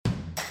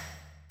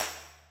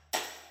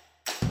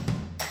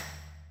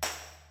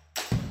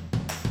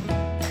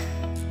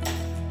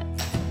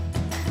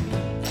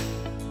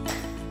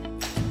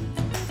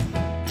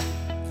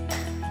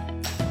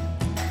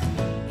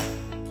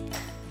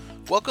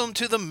Welcome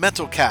to the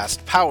Mental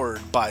Cast,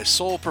 powered by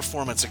Soul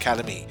Performance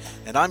Academy,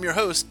 and I'm your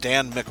host,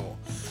 Dan Mickle.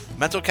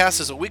 Mental Cast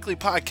is a weekly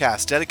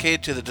podcast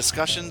dedicated to the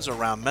discussions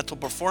around mental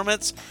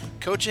performance,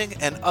 coaching,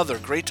 and other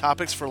great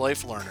topics for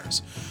life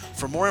learners.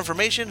 For more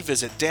information,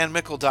 visit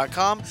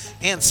danmickle.com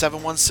and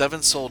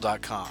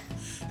 717soul.com.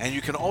 And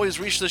you can always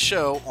reach the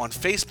show on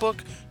Facebook,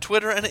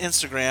 Twitter, and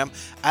Instagram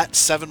at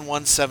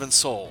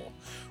 717soul.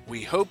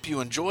 We hope you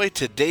enjoy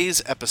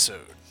today's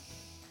episode.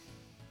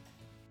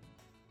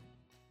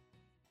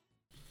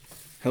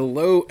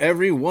 Hello,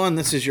 everyone.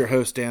 This is your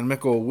host, Dan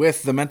Mickle,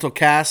 with the Mental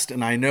Cast,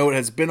 and I know it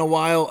has been a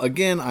while.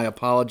 Again, I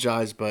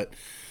apologize, but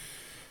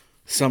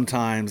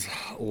sometimes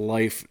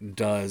life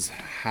does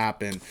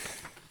happen.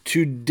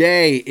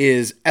 Today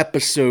is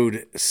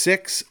episode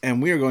 6,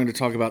 and we are going to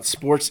talk about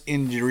sports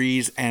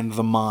injuries and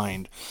the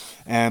mind,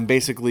 and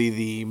basically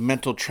the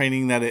mental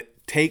training that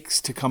it takes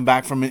to come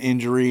back from an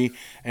injury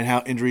and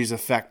how injuries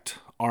affect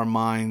our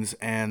minds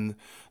and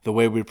the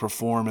way we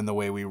perform and the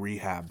way we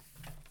rehab.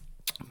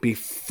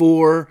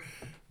 Before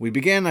we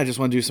begin, I just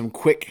want to do some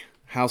quick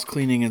house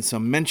cleaning and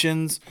some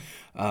mentions.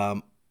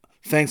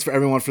 Thanks for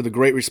everyone for the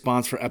great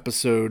response for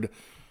episode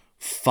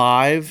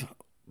 5,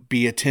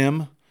 Be a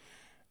Tim.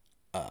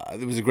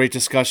 It was a great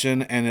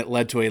discussion, and it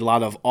led to a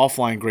lot of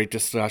offline great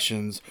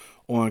discussions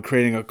on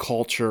creating a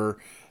culture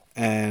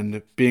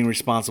and being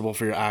responsible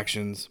for your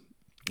actions.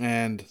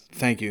 And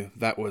thank you.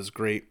 That was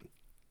great.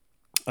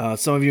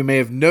 Some of you may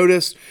have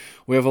noticed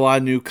we have a lot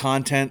of new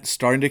content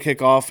starting to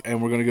kick off,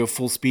 and we're going to go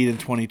full speed in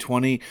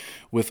 2020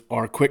 with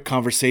our quick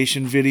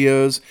conversation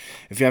videos.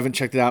 If you haven't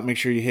checked it out, make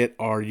sure you hit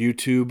our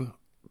YouTube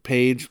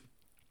page.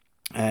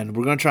 And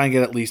we're going to try and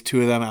get at least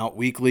 2 of them out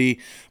weekly.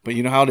 But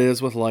you know how it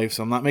is with life,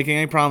 so I'm not making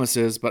any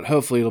promises, but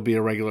hopefully it'll be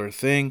a regular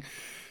thing.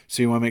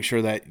 So you want to make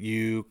sure that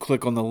you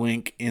click on the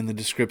link in the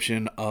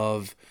description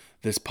of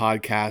this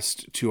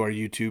podcast to our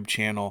YouTube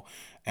channel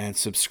and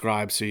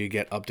subscribe so you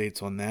get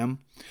updates on them.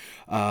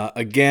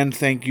 Again,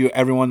 thank you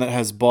everyone that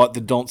has bought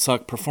the Don't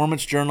Suck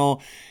Performance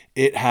Journal.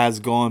 It has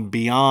gone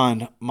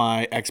beyond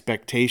my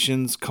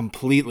expectations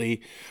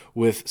completely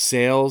with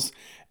sales,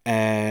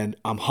 and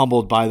I'm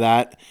humbled by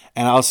that.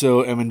 And I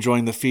also am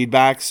enjoying the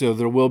feedback, so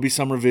there will be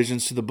some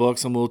revisions to the book,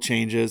 some little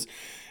changes,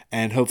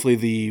 and hopefully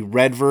the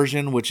red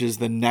version, which is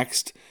the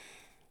next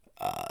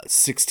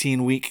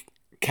 16-week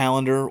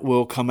calendar,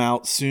 will come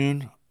out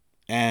soon.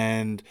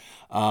 And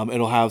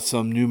it'll have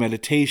some new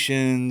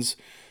meditations,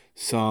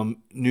 some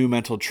new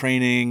mental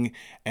training,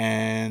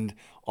 and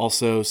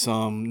also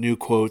some new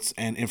quotes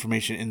and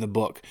information in the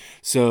book.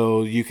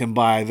 So you can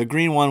buy the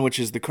green one, which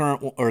is the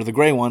current, or the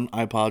gray one,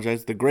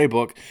 the gray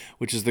book,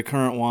 which is the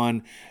current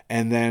one.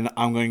 And then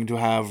I'm going to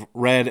have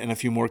red and a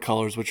few more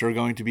colors, which are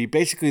going to be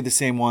basically the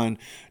same one,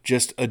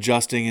 just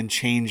adjusting and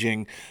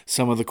changing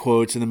some of the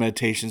quotes and the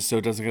meditations so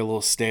it doesn't get a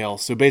little stale.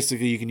 So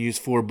basically you can use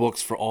 4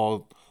 books for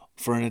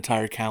an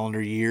entire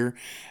calendar year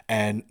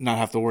and not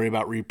have to worry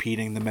about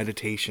repeating the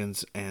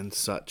meditations and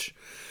such.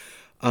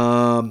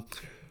 Our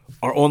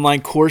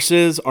online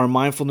courses, our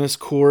mindfulness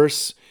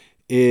course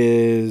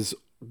is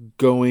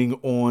going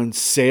on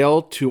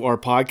sale to our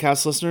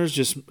podcast listeners.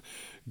 Just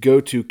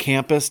go to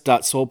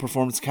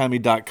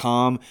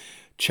campus.soulperformanceacademy.com,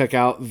 check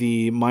out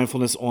the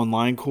mindfulness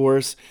online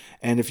course,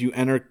 and if you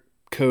enter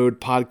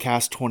code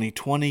podcast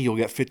 2020, you'll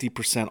get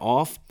 50%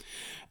 off.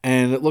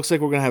 And it looks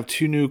like we're going to have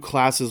 2 new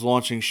classes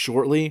launching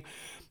shortly.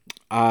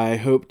 I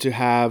hope to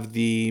have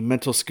the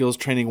Mental Skills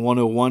Training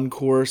 101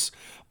 course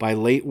by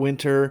late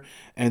winter,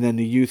 and then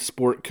the Youth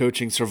Sport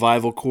Coaching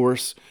Survival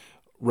course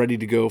ready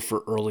to go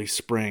for early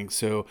spring.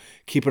 So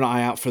keep an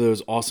eye out for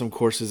those awesome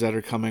courses that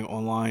are coming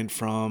online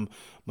from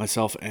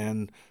myself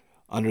and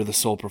under the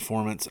Soul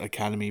Performance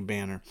Academy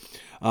banner.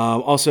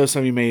 Also, some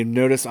of you may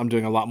notice I'm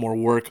doing a lot more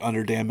work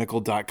under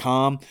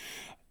danmickle.com.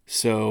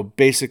 So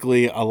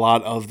basically, a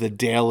lot of the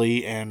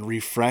daily and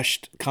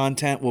refreshed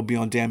content will be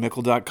on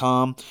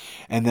danmickle.com.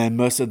 And then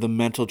most of the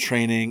mental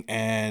training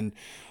and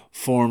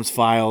forms,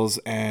 files,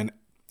 and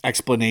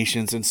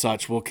explanations and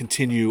such will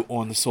continue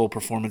on the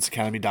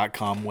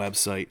soulperformanceacademy.com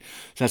website.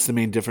 That's the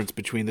main difference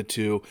between the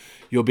two.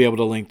 You'll be able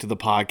to link to the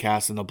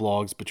podcast and the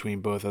blogs between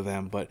both of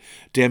them. But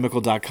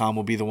danmickle.com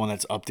will be the one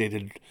that's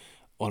updated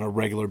on a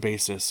regular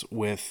basis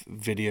with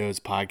videos,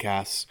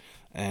 podcasts,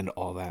 and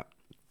all that.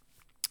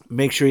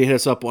 Make sure you hit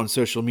us up on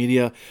social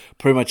media,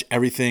 pretty much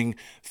everything,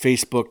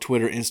 Facebook,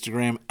 Twitter,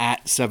 Instagram,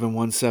 at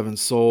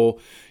 717soul.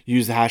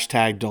 Use the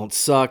hashtag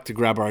Don'tSuck to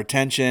grab our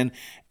attention,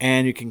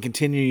 and you can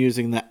continue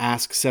using the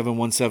Ask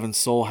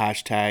 717soul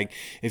hashtag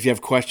if you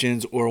have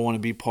questions or want to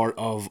be part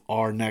of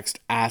our next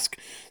Ask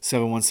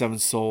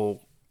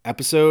 717soul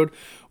episode,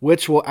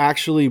 which will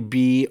actually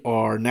be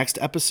our next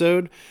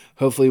episode.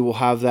 Hopefully we'll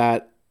have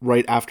that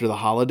right after the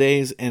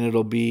holidays, and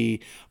it'll be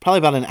probably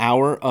about an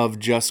hour of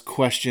just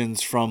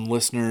questions from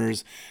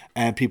listeners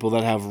and people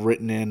that have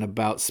written in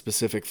about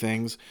specific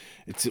things.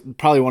 It's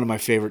probably one of my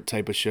favorite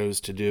type of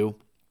shows to do.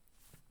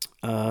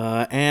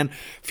 And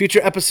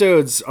future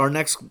episodes, our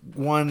next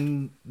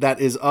one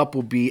that is up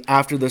will be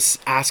after this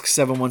Ask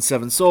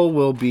 717 Soul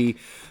will be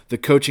the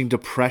Coaching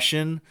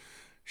Depression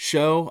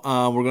show,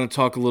 we're going to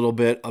talk a little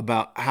bit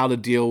about how to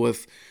deal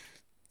with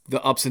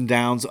the ups and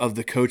downs of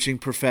the coaching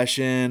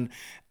profession,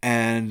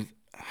 and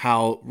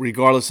how,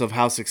 regardless of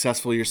how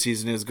successful your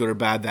season is, good or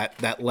bad, that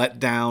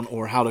letdown,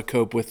 or how to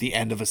cope with the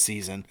end of a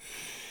season.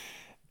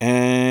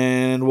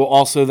 And we'll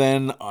also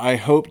then, I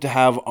hope to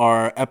have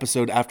our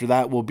episode after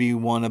that will be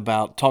one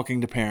about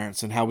talking to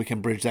parents and how we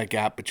can bridge that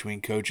gap between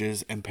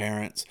coaches and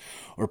parents,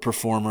 or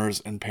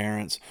performers and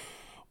parents,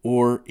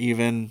 or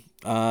even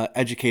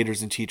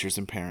educators and teachers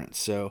and parents.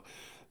 So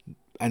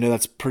I know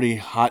that's a pretty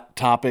hot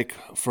topic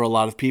for a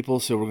lot of people,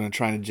 so we're going to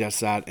try and adjust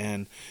that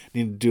and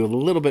need to do a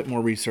little bit more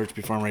research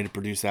before I'm ready to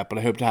produce that. But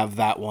I hope to have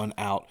that one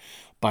out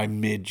by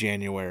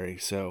mid-January.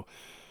 So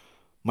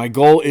my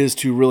goal is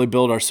to really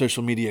build our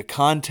social media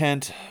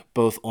content,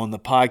 both on the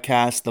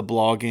podcast, the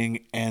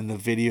blogging, and the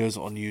videos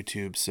on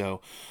YouTube.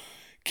 So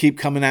keep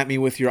coming at me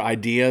with your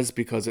ideas,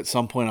 because at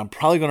some point I'm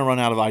probably going to run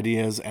out of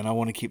ideas and I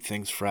want to keep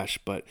things fresh.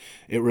 But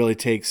it really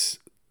takes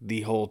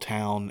the whole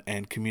town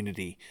and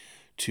community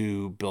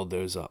to build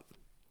those up.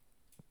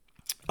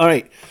 All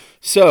right,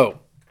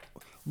 so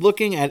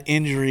looking at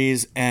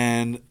injuries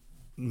and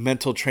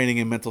mental training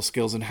and mental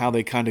skills and how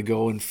they kind of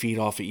go and feed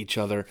off of each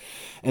other.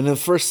 And in the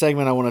first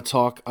segment, I want to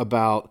talk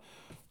about,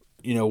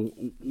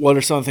 what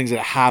are some of the things that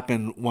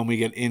happen when we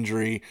get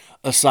injury,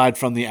 aside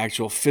from the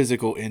actual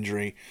physical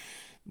injury.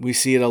 We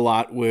see it a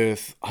lot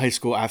with high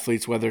school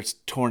athletes, whether it's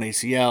torn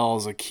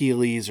ACLs,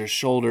 Achilles, or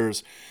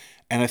shoulders.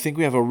 And I think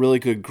we have a really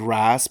good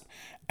grasp,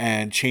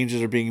 and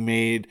changes are being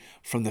made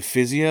from the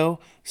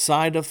physio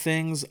side of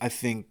things. I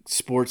think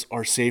sports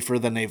are safer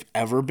than they've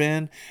ever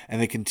been,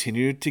 and they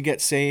continue to get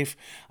safe.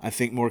 I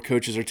think more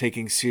coaches are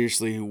taking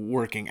seriously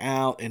working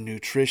out and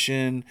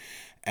nutrition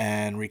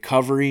and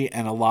recovery,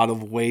 and a lot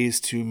of ways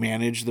to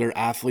manage their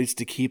athletes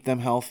to keep them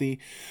healthy.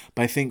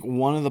 But I think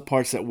one of the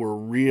parts that we're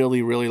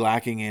really, really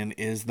lacking in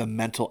is the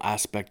mental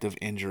aspect of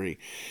injury.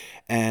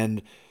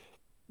 And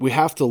we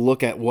have to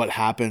look at what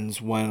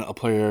happens when a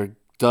player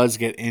does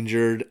get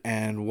injured,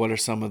 and what are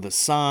some of the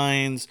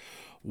signs,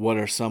 what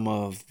are some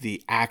of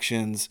the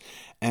actions,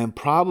 and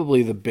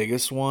probably the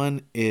biggest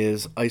one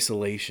is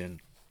isolation.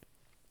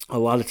 A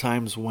lot of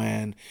times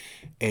when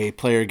a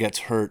player gets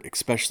hurt,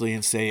 especially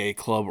in, say, a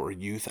club or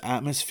youth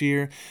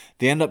atmosphere,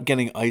 they end up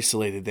getting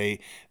isolated.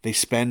 They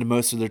spend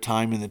most of their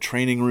time in the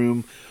training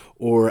room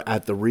or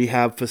at the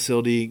rehab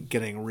facility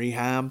getting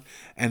rehab,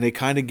 and they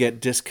kind of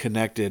get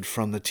disconnected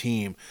from the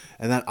team.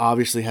 And that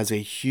obviously has a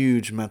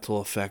huge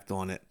mental effect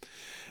on it.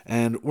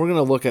 And we're going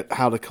to look at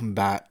how to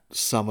combat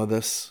some of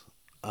this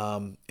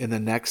in the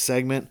next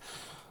segment.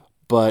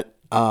 But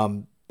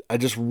I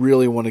just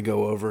really want to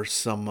go over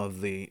some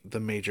of the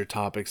major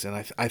topics. And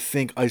I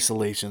think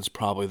isolation is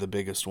probably the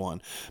biggest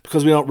one,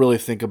 because we don't really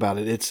think about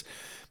it.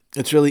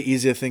 It's really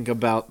easy to think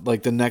about,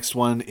 like, the next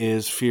one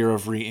is fear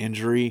of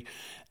re-injury.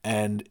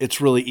 And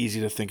it's really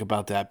easy to think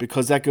about that,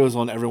 because that goes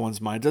on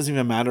everyone's mind. It doesn't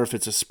even matter if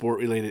it's a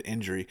sport-related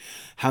injury.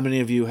 How many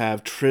of you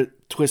have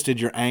twisted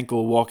your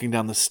ankle walking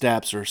down the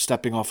steps or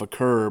stepping off a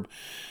curb,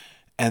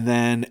 and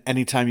then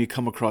anytime you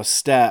come across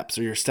steps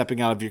or you're stepping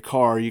out of your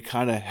car, you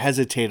kind of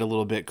hesitate a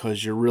little bit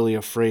because you're really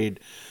afraid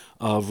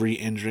of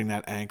re-injuring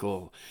that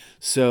ankle?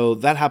 So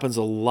that happens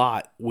a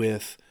lot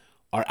with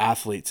our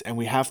athletes, and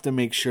we have to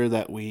make sure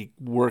that we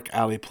work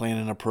out a plan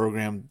and a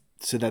program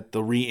so that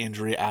the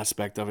re-injury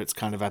aspect of it's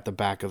kind of at the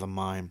back of the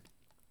mind.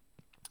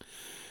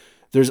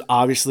 There's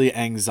obviously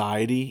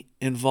anxiety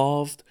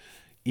involved.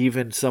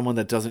 Even someone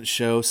that doesn't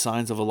show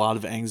signs of a lot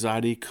of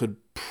anxiety could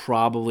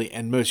probably,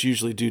 and most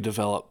usually do,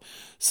 develop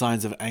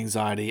signs of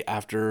anxiety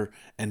after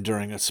and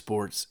during a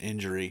sports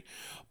injury.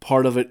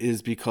 Part of it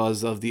is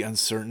because of the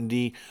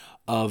uncertainty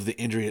of the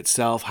injury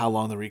itself, how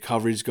long the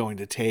recovery is going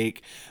to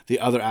take. The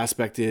other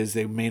aspect is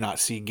they may not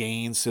see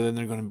gains, so then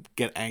they're going to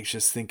get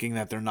anxious thinking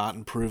that they're not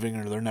improving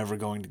or they're never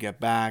going to get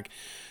back.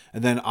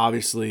 And then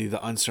obviously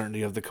the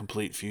uncertainty of the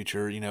complete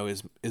future.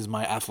 Is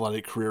my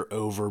athletic career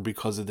over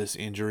because of this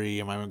injury?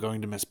 Am I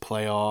going to miss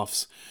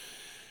playoffs?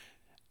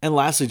 And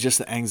lastly, just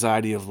the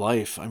anxiety of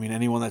life. I mean,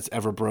 anyone that's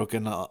ever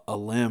broken a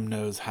limb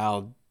knows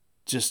how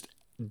just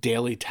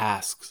daily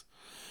tasks,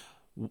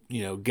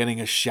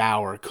 getting a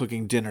shower,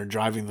 cooking dinner,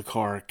 driving the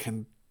car,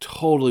 can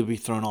totally be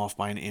thrown off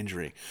by an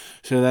injury.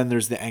 So then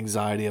there's the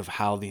anxiety of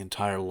how the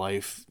entire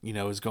life,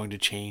 is going to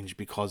change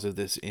because of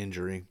this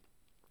injury.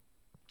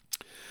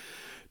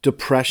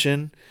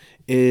 Depression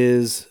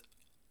is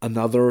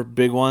another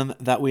big one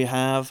that we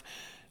have.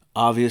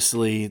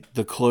 Obviously,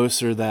 the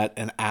closer that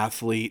an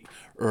athlete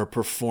or a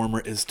performer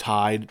is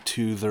tied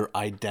to their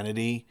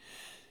identity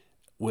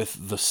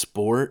with the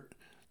sport,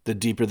 the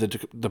deeper the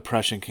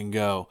depression can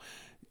go.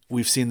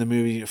 We've seen the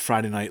movie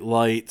Friday Night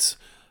Lights,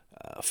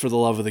 For the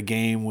Love of the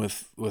Game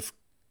with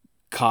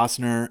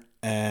Costner,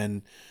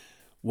 and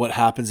what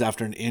happens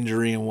after an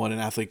injury and what an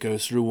athlete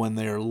goes through when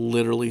they are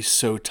literally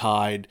so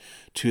tied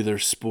to their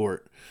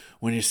sport.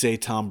 When you say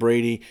Tom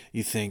Brady,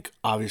 you think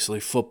obviously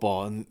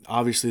football, and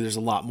obviously there's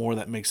a lot more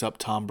that makes up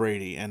Tom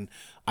Brady. And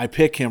I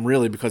pick him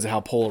really because of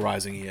how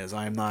polarizing he is.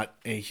 I am not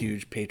a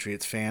huge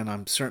Patriots fan.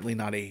 I'm certainly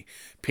not a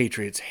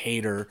Patriots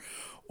hater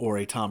or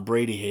a Tom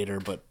Brady hater,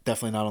 but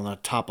definitely not on the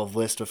top of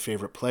list of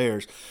favorite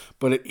players.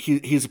 But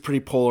he's a pretty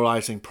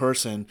polarizing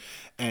person,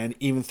 and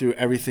even through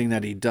everything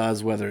that he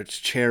does, whether it's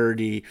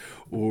charity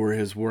or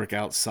his work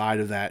outside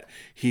of that,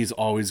 he's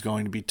always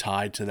going to be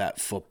tied to that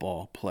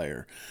football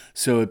player.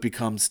 So it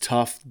becomes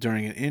tough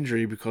during an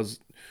injury because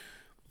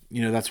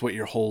that's what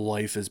your whole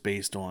life is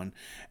based on.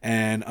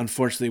 And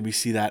unfortunately, we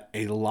see that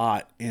a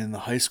lot in the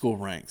high school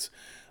ranks.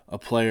 A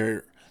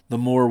player, the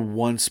more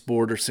one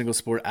sport or single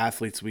sport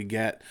athletes we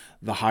get,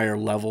 the higher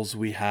levels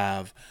we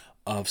have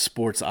of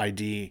sports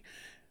ID,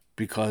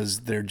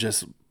 because they're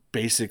just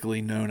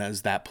basically known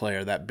as that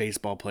player, that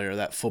baseball player,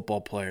 that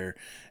football player.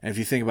 And if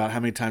you think about how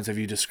many times have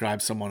you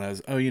described someone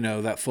as,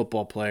 that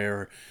football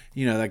player,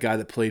 that guy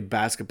that played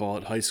basketball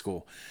at high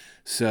school.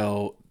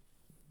 So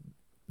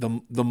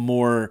the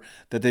more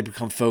that they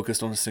become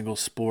focused on a single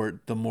sport,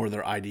 the more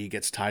their ID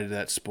gets tied to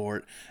that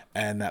sport,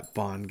 and that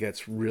bond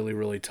gets really,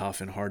 really tough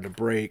and hard to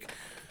break.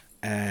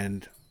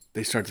 And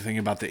they start to think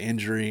about the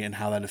injury and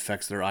how that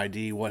affects their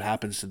ID. What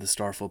happens to the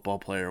star football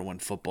player when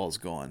football's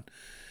gone?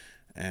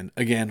 And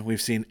again,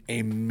 we've seen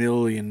a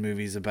million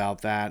movies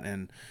about that,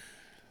 and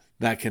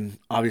that can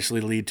obviously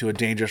lead to a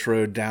dangerous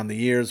road down the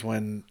years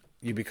when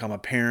you become a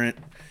parent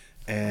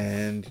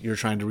and you're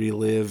trying to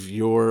relive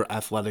your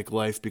athletic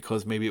life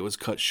because maybe it was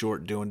cut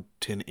short due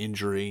to an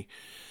injury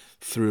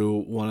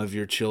through one of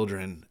your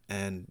children.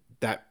 And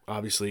that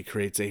obviously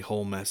creates a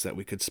whole mess that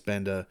we could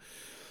spend a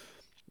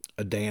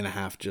day and a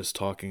half just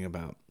talking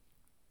about.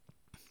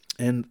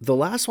 And the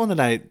last one that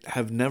I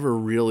have never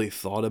really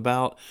thought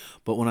about,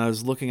 but when I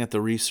was looking at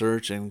the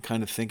research and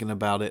kind of thinking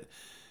about it,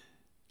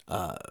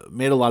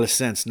 made a lot of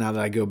sense now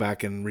that I go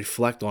back and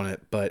reflect on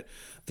it. But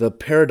the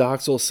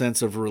paradoxical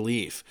sense of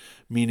relief,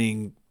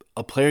 meaning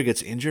a player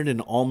gets injured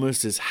and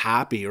almost is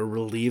happy or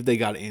relieved they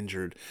got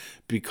injured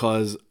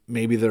because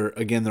maybe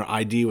their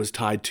ID was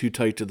tied too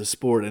tight to the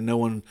sport and no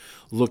one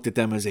looked at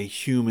them as a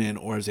human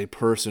or as a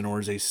person or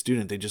as a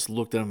student. They just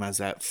looked at them as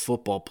that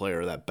football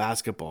player, that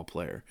basketball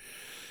player.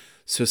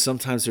 So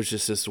sometimes there's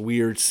just this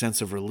weird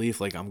sense of relief,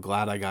 like I'm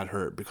glad I got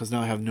hurt because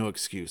now I have no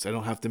excuse. I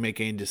don't have to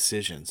make any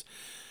decisions.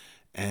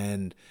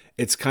 And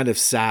it's kind of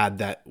sad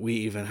that we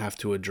even have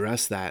to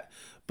address that.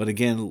 But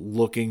again,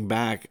 looking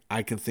back,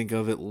 I can think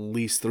of at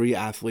least 3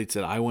 athletes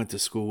that I went to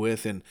school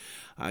with, and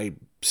I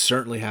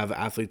certainly have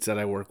athletes that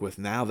I work with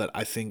now that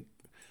I think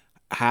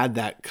had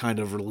that kind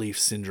of relief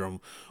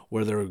syndrome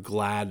where they're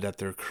glad that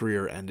their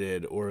career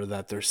ended or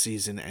that their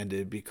season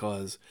ended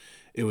because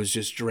it was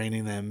just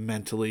draining them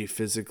mentally,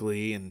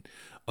 physically, and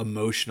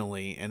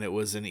emotionally, and it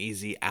was an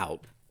easy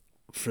out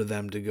for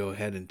them to go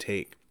ahead and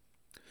take.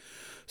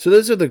 So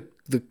those are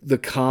the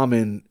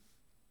common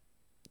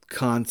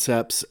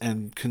concepts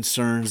and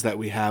concerns that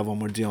we have when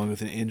we're dealing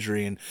with an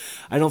injury. And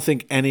I don't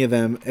think any of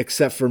them,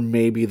 except for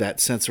maybe that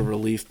sense of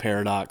relief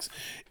paradox,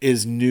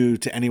 is new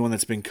to anyone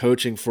that's been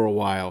coaching for a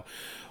while.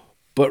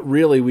 But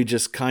really, we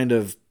just kind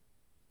of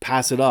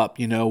pass it up.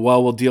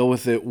 We'll deal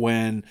with it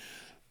when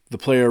the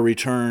player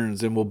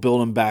returns and we'll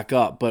build them back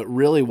up. But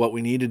really what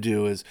we need to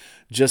do is,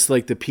 just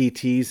like the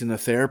PTs and the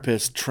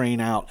therapists train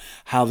out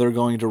how they're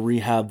going to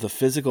rehab the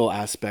physical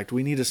aspect,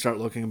 we need to start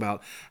looking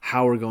about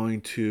how we're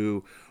going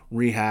to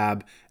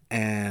rehab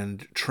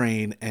and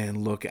train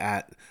and look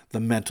at the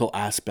mental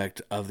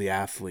aspect of the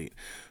athlete.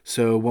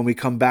 So when we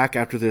come back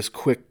after this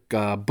quick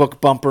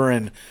book bumper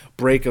and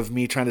break of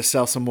me trying to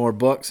sell some more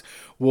books,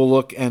 we'll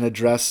look and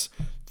address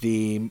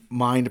the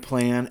mind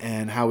plan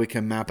and how we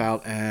can map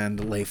out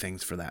and lay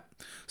things for that.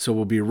 So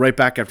we'll be right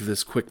back after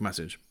this quick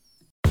message.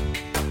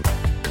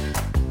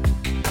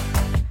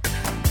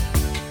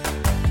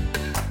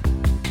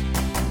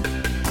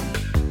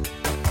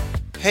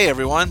 Hey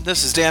everyone,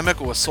 this is Dan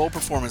Mickle with Soul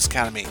Performance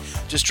Academy.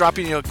 Just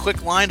dropping you a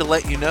quick line to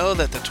let you know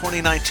that the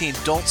 2019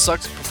 Don't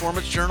Suck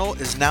Performance Journal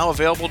is now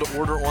available to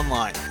order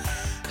online.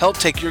 Help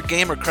take your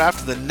game or craft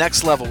to the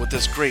next level with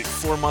this great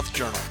 4-month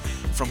journal.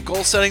 From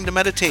goal setting to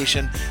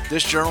meditation,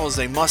 this journal is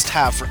a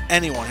must-have for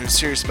anyone who's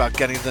serious about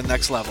getting to the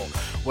next level,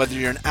 whether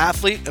you're an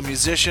athlete, a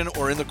musician,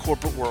 or in the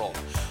corporate world.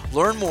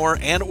 Learn more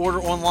and order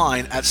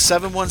online at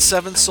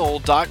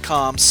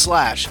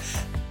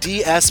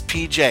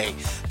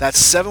 717soul.com/DSPJ. That's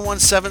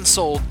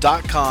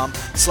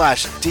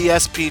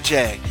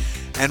 717soul.com/DSPJ.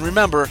 And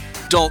remember,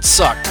 don't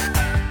suck.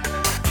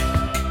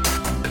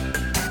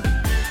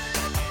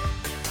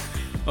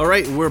 All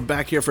right, we're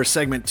back here for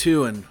segment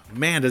 2, and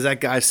man, does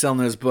that guy selling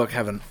his book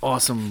have an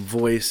awesome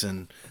voice,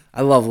 and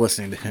I love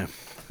listening to him.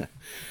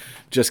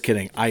 Just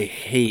kidding. I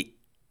hate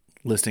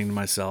listening to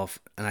myself,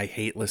 and I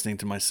hate listening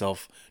to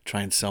myself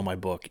try and sell my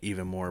book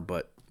even more,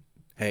 but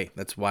hey,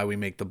 that's why we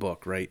make the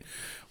book, right?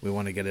 We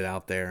want to get it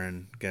out there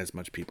and get as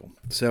much people.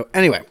 So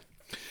anyway,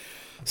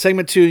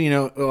 segment 2,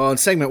 in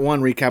segment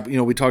 1 recap,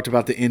 we talked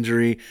about the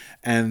injury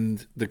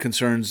and the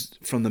concerns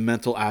from the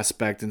mental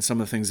aspect and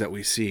some of the things that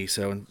we see.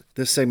 So in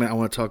this segment, I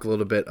want to talk a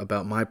little bit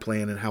about my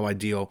plan and how I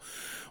deal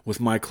with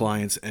my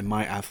clients and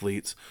my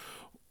athletes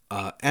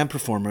and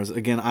performers.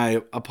 Again,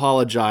 I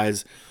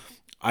apologize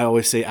I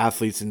always say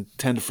athletes and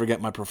tend to forget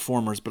my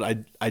performers,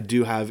 but I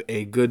do have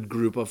a good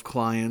group of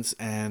clients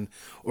and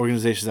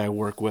organizations I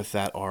work with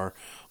that are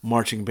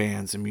marching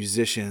bands and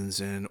musicians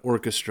and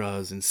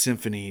orchestras and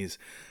symphonies,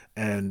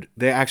 and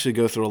they actually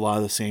go through a lot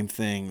of the same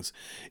things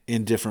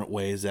in different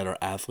ways that our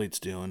athletes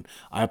do. And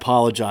I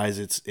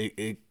apologize,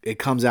 it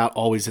comes out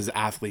always as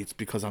athletes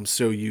because I'm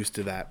so used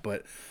to that,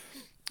 but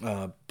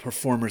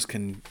performers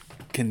can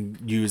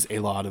use a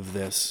lot of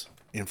this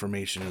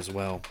information as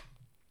well.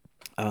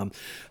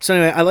 So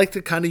anyway, I like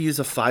to kind of use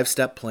a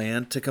 5-step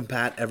plan to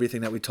combat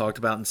everything that we talked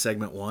about in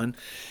segment 1.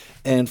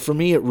 And for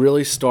me, it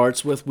really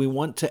starts with we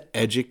want to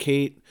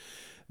educate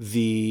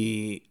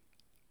the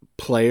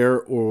player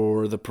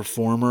or the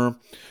performer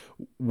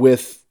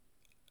with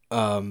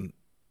the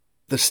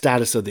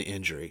status of the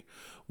injury.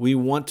 We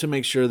want to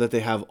make sure that they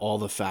have all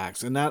the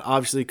facts. And that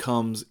obviously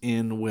comes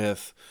in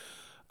with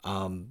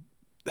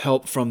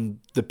help from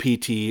the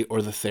PT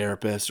or the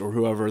therapist or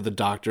whoever the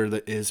doctor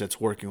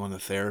that's working on the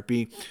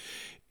therapy,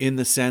 in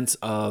the sense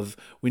of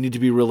we need to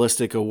be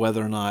realistic of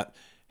whether or not,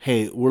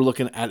 hey, we're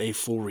looking at a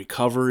full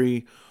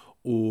recovery,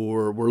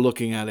 or we're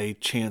looking at a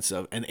chance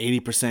of an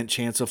 80%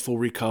 chance of full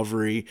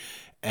recovery,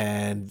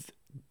 and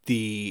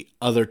the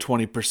other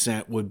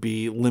 20% would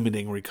be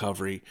limiting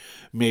recovery.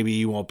 Maybe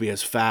you won't be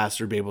as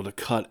fast or be able to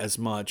cut as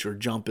much or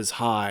jump as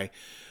high,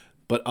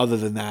 but other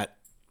than that,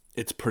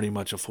 it's pretty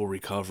much a full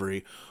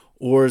recovery.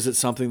 Or is it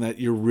something that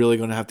you're really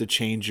going to have to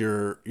change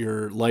your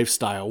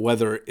lifestyle,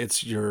 whether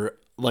it's your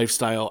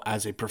lifestyle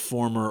as a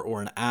performer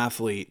or an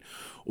athlete,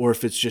 or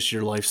if it's just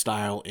your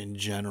lifestyle in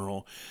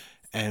general?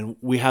 And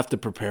we have to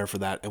prepare for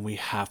that, and we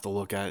have to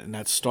look at it. And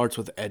that starts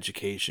with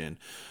education,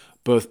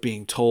 both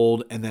being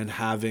told and then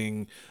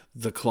having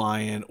the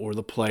client or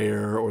the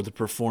player or the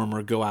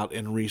performer go out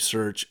and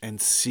research and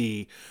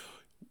see,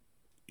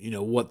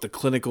 what the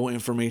clinical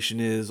information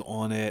is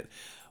on it.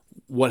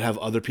 What have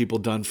other people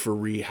done for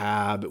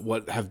rehab?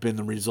 What have been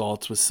the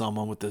results with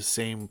someone with the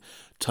same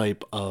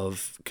type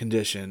of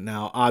condition?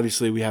 Now,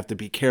 obviously, we have to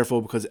be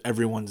careful because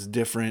everyone's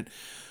different.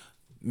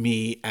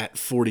 Me at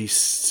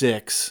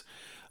 46,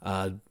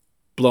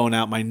 blowing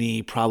out my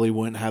knee probably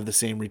wouldn't have the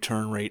same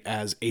return rate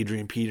as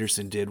Adrian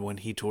Peterson did when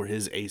he tore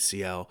his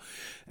ACL.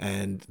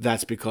 And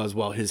that's because,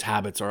 his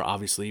habits are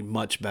obviously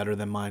much better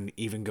than mine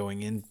even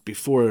going in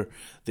before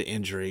the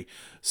injury.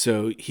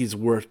 So he's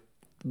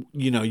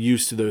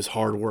used to those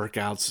hard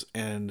workouts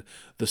and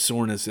the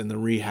soreness in the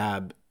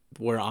rehab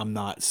where I'm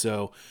not.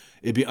 So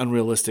it'd be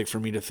unrealistic for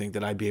me to think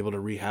that I'd be able to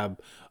rehab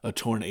a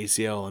torn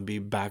ACL and be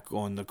back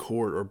on the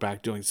court or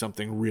back doing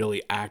something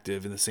really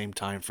active in the same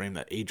time frame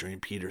that Adrian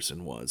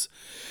Peterson was.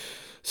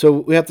 So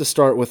we have to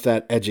start with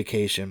that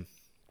education.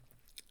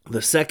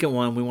 The second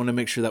one, we want to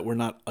make sure that we're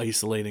not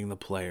isolating the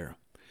player.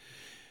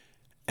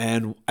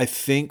 And I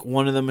think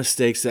one of the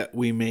mistakes that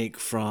we make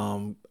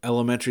from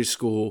elementary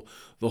school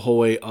the whole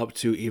way up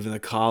to even the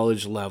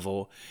college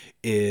level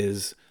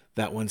is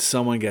that when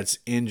someone gets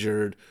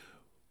injured,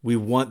 we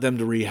want them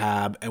to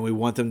rehab and we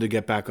want them to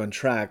get back on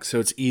track. So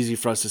it's easy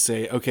for us to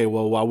say, okay,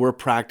 well, while we're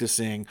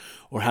practicing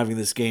or having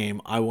this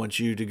game, I want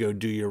you to go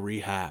do your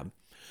rehab.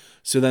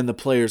 So then the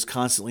player's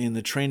constantly in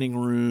the training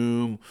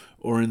room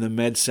or in the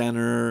med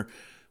center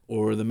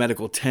or the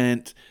medical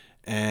tent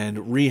and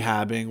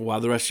rehabbing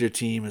while the rest of your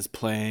team is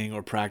playing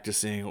or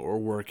practicing or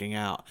working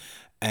out.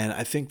 And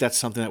I think that's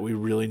something that we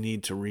really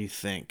need to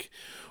rethink.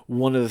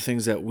 One of the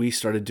things that we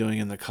started doing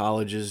in the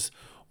colleges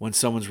when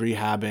someone's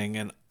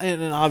rehabbing,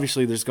 and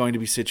obviously there's going to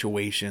be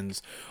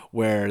situations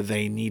where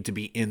they need to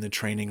be in the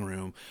training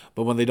room,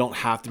 but when they don't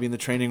have to be in the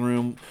training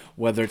room,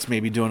 whether it's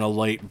maybe doing a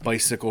light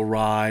bicycle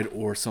ride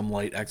or some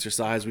light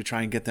exercise, we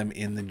try and get them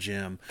in the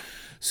gym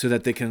so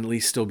that they can at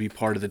least still be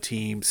part of the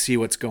team, see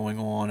what's going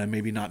on, and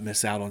maybe not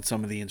miss out on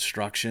some of the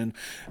instruction,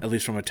 at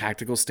least from a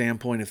tactical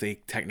standpoint, if they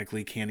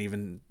technically can't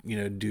even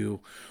do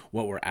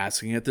what we're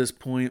asking at this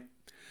point.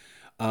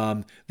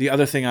 The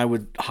other thing I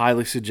would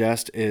highly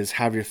suggest is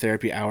have your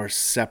therapy hours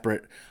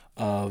separate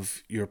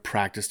of your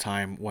practice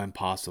time when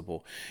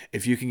possible.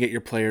 If you can get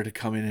your player to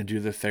come in and do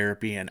the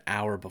therapy an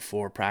hour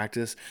before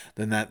practice,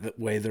 then that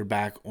way they're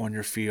back on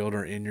your field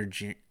or in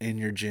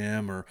your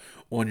gym or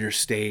on your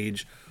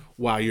stage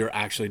while you're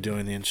actually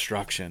doing the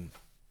instruction.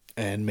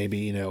 And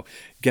maybe,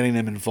 getting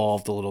them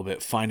involved a little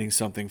bit, finding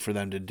something for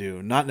them to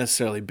do, not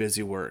necessarily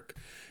busy work.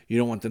 You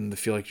don't want them to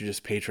feel like you're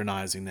just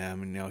patronizing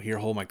them and, here,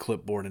 hold my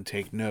clipboard and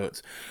take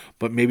notes.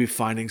 But maybe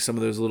finding some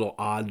of those little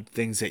odd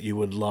things that you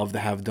would love to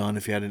have done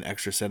if you had an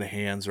extra set of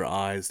hands or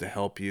eyes to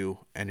help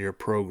you and your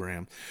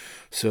program.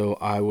 So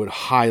I would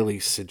highly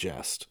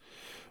suggest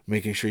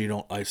making sure you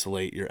don't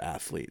isolate your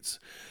athletes.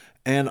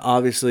 And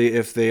obviously,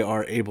 if they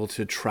are able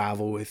to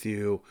travel with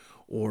you,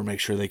 or make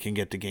sure they can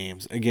get to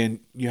games.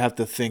 Again, you have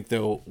to think,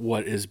 though,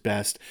 what is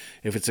best.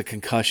 If it's a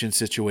concussion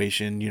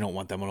situation, you don't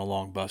want them on a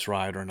long bus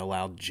ride or in a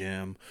loud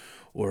gym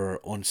or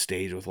on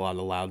stage with a lot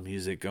of loud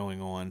music going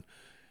on.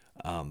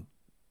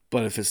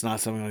 But if it's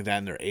not something like that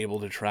and they're able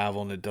to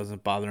travel and it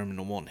doesn't bother them and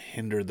it won't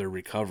hinder their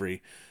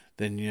recovery,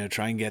 then,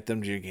 try and get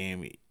them to your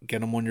game.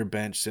 Get them on your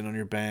bench, sit on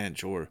your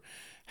bench, or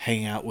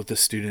hang out with the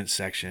student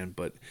section,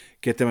 but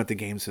get them at the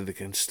game so they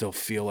can still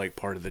feel like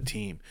part of the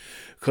team.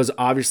 Because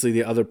obviously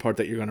the other part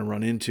that you're going to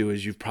run into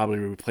is you've probably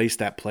replaced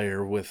that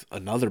player with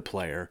another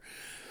player,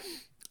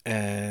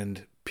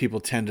 and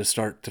people tend to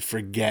start to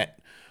forget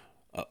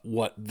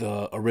what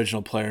the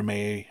original player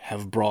may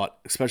have brought,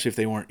 especially if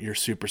they weren't your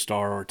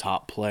superstar or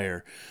top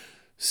player.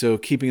 So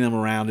keeping them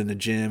around in the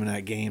gym and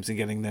at games and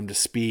getting them to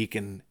speak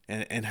and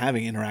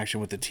having interaction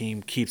with the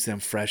team keeps them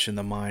fresh in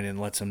the mind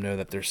and lets them know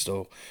that they're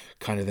still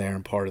kind of there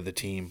and part of the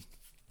team.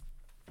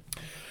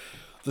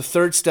 The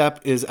third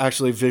step is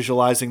actually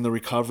visualizing the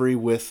recovery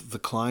with the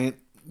client.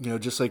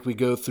 Just like we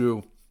go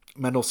through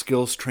mental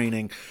skills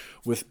training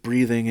with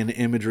breathing and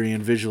imagery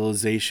and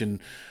visualization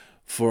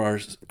for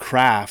our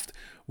craft,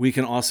 we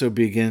can also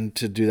begin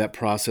to do that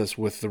process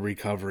with the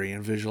recovery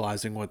and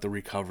visualizing what the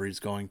recovery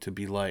is going to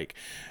be like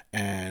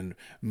and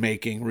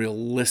making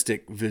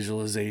realistic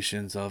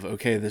visualizations of,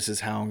 okay, this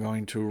is how I'm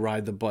going to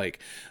ride the bike.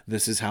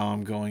 This is how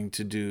I'm going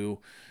to do,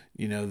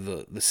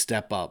 the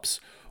step ups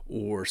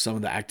or some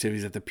of the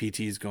activities that the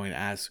PT is going to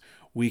ask.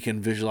 We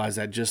can visualize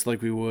that just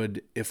like we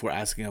would if we're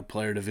asking a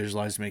player to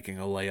visualize making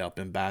a layup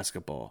in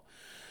basketball.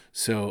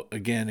 So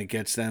again, it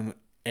gets them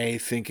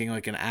thinking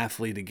like an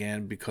athlete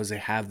again because they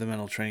have the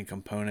mental training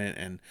component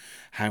and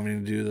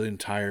having to do the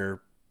entire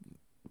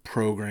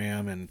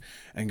program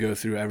and go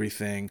through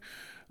everything.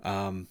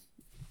 I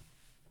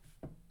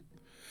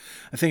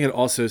think it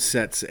also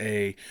sets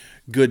a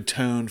good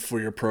tone for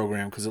your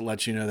program because it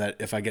lets you know that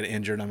if I get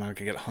injured, I'm not going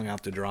to get hung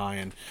out to dry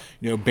and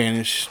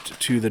banished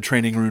to the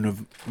training room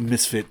of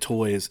misfit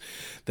toys,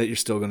 that you're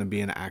still going to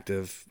be an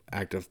active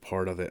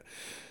part of it.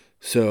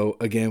 So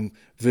again,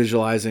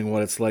 visualizing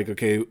what it's like,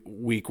 okay,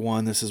 week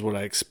 1, this is what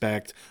I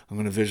expect. I'm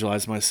going to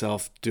visualize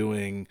myself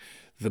doing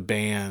the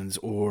bands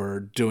or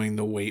doing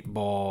the weight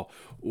ball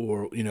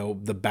or,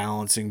 the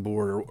balancing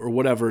board or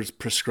whatever is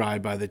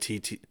prescribed by the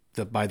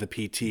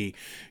PT.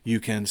 You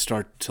can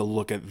start to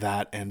look at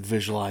that and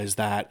visualize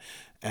that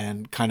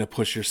and kind of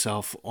push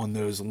yourself on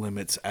those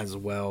limits as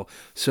well.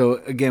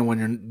 So again, when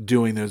you're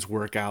doing those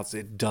workouts,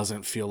 it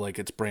doesn't feel like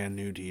it's brand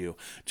new to you,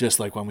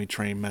 just like when we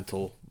train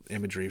mental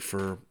imagery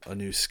for a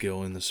new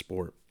skill in the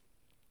sport.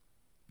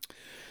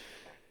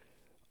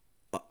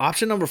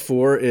 Option number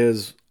 4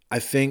 is, I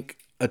think,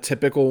 a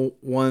typical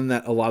one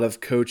that a lot of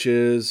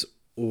coaches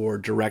or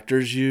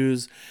directors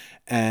use,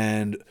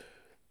 and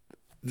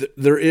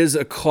there is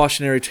a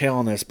cautionary tale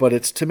on this, but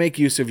it's to make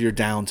use of your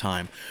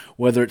downtime,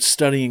 whether it's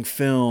studying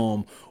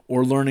film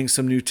or learning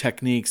some new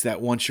techniques that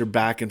once you're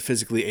back and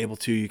physically able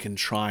to, you can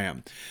try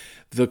them.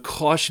 The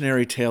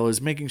cautionary tale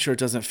is making sure it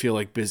doesn't feel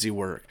like busy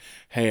work.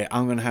 Hey,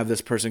 I'm going to have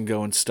this person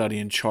go and study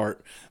and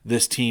chart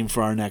this team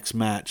for our next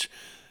match.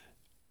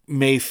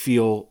 May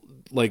feel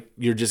like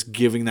you're just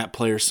giving that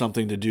player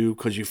something to do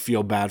because you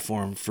feel bad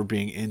for him for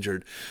being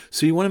injured.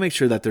 So you want to make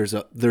sure that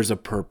there's a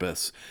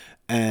purpose,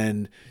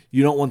 and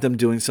you don't want them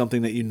doing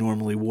something that you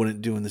normally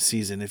wouldn't do in the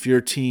season. If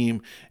your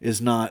team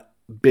is not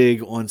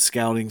big on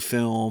scouting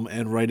film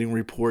and writing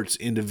reports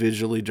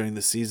individually during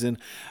the season,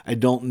 I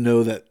don't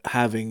know that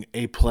having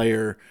a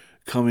player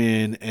come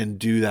in and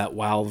do that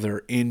while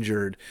they're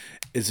injured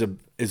is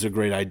a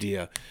great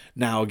idea.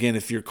 Now, again,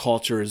 if your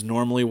culture is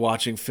normally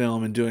watching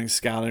film and doing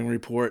scouting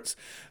reports,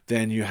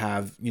 then you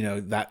have,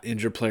 that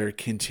injured player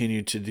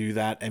continue to do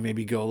that and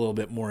maybe go a little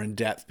bit more in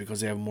depth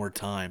because they have more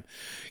time.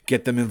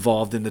 Get them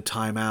involved in the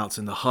timeouts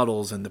and the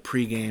huddles and the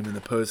pregame and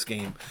the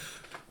postgame.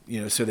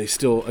 So they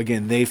still,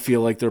 again, they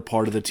feel like they're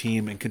part of the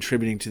team and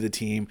contributing to the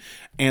team,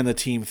 and the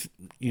team,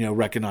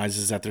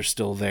 recognizes that they're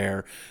still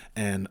there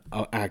and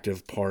an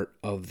active part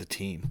of the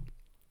team.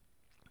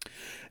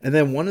 And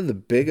then one of the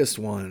biggest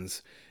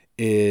ones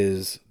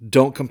is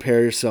don't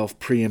compare yourself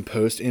pre and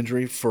post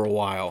injury for a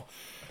while.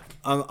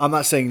 I'm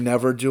not saying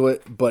never do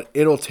it, but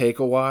it'll take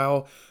a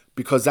while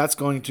because that's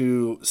going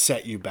to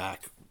set you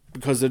back.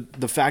 Because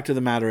the fact of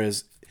the matter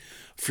is,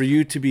 for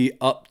you to be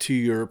up to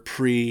your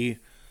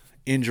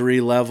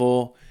pre-injury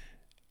level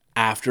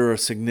after a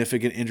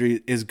significant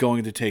injury is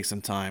going to take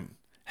some time.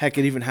 Heck,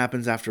 it even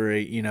happens after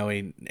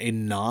a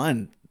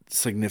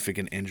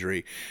non-significant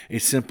injury. A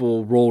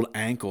simple rolled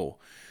ankle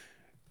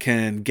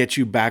can get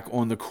you back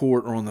on the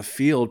court or on the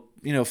field,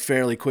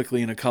 fairly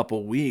quickly in a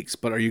couple weeks.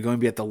 But are you going to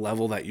be at the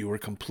level that you were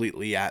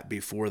completely at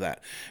before that?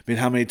 I mean,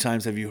 how many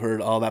times have you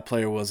heard, oh, that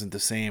player wasn't the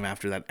same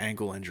after that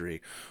ankle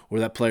injury, or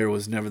that player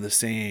was never the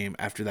same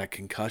after that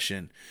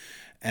concussion?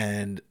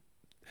 And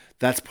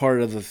that's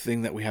part of the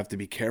thing that we have to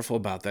be careful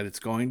about, that it's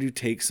going to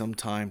take some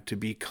time to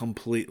be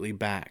completely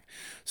back.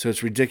 So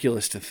it's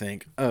ridiculous to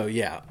think, oh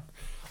yeah,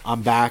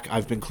 I'm back,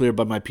 I've been cleared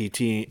by my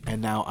PT,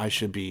 and now I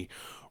should be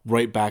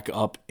right back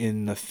up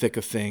in the thick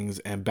of things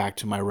and back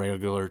to my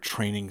regular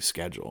training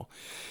schedule.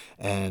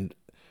 And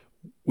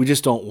we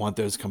just don't want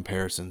those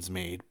comparisons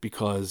made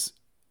because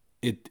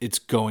it's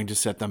going to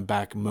set them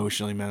back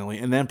emotionally, mentally,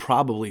 and then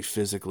probably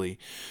physically,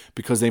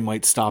 because they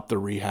might stop the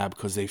rehab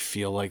because they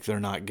feel like they're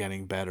not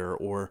getting better,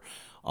 or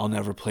I'll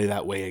never play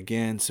that way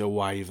again, so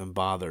why even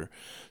bother?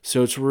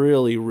 So it's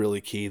really,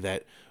 really key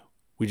that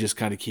we just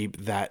kind of keep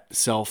that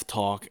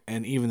self-talk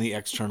and even the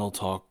external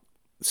talk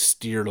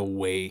steered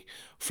away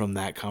from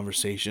that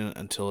conversation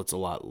until it's a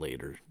lot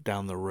later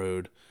down the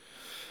road.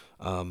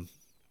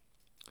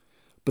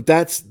 But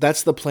that's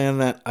the plan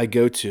that I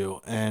go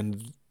to,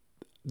 and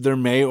there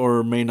may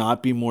or may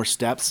not be more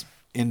steps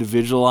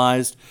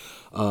individualized.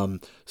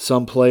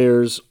 Some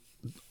players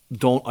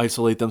don't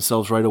isolate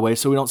themselves right away,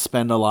 so we don't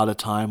spend a lot of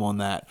time on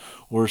that.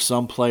 Or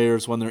some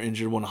players, when they're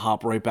injured, want to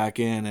hop right back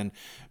in and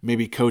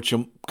maybe coach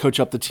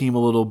up the team a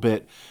little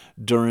bit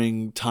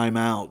during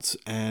timeouts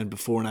and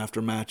before and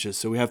after matches.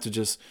 So we have to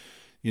just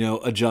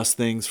adjust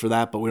things for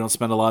that, but we don't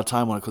spend a lot of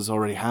time on it because it's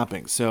already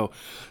happening. So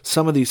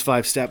some of these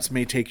 5 steps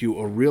may take you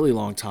a really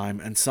long time,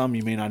 and some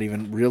you may not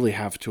even really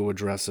have to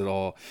address at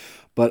all.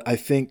 But I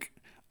think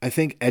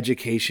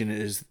education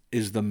is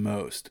the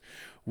most.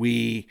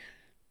 We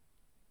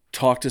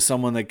talk to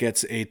someone that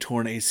gets a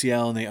torn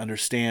ACL and they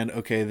understand,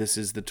 okay, this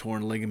is the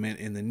torn ligament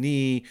in the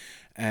knee,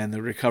 and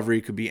the recovery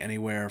could be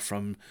anywhere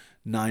from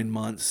 9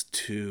 months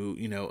to,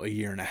 a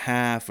year and a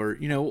half, or,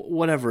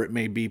 whatever it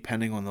may be,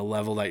 depending on the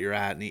level that you're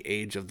at and the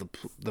age of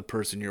the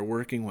person you're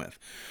working with.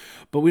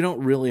 But we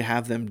don't really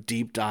have them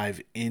deep dive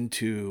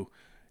into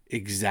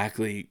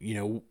exactly,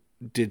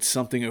 did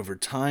something over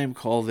time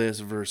call this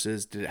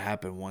versus did it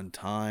happen one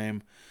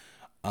time?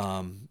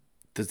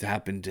 Does it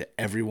happen to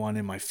everyone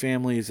in my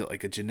family? Is it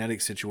like a genetic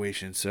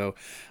situation? So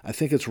I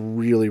think it's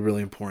really,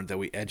 really important that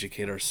we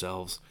educate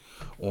ourselves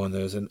on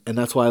those. And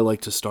that's why I like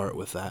to start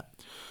with that.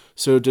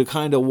 So to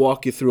kind of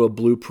walk you through a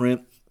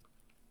blueprint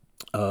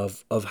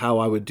of how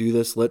I would do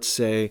this, let's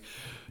say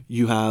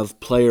you have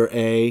player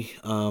A,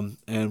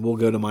 and we'll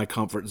go to my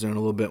comfort zone a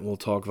little bit and we'll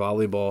talk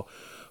volleyball.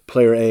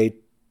 Player A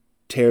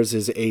tears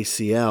his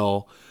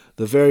ACL.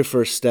 The very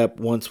first step,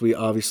 once we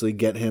obviously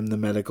get him the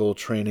medical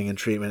training and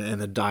treatment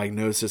and the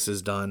diagnosis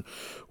is done,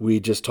 we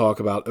just talk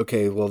about,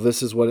 okay, well,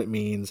 this is what it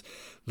means.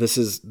 This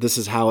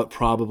is how it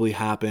probably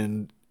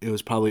happened. It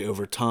was probably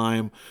over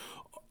time.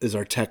 Is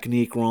our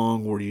technique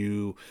wrong? Were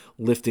you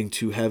lifting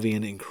too heavy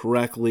and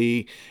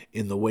incorrectly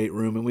in the weight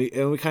room? And we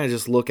kind of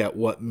just look at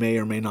what may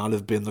or may not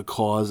have been the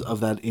cause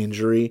of that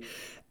injury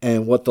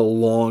and what the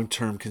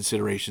long-term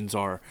considerations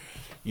are.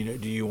 Do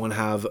you want to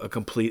have a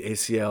complete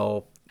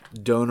ACL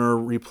donor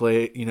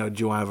replay? Do you want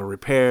to have a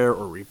repair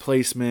or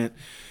replacement?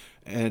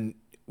 And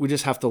we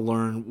just have to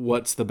learn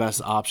what's the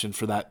best option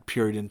for that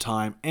period in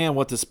time and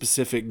what the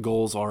specific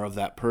goals are of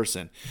that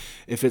person.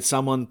 If it's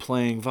someone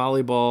playing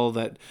volleyball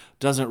that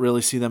doesn't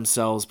really see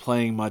themselves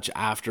playing much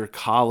after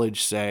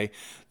college, say,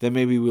 then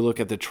maybe we look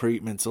at the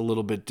treatments a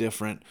little bit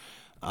different.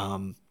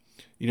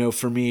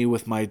 For me,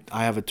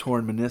 I have a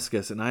torn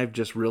meniscus, and I've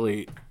just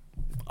really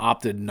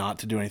opted not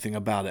to do anything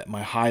about it.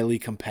 My highly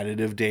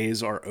competitive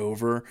days are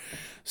over,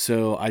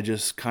 so I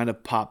just kind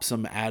of pop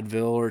some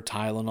Advil or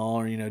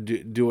Tylenol, or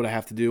do what I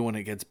have to do when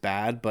it gets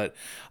bad. But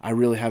I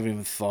really haven't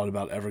even thought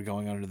about ever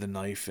going under the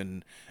knife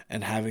and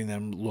having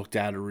them looked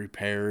at or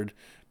repaired,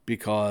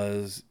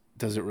 because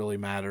does it really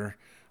matter?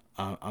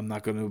 I'm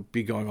not going to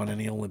be going on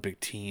any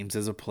Olympic teams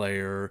as a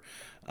player,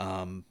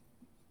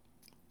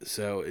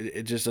 so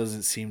it just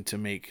doesn't seem to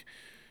make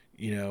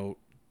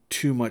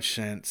too much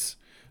sense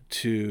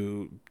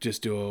to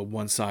just do a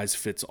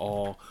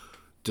one-size-fits-all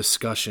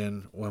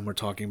discussion when we're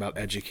talking about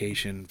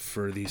education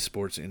for these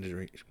sports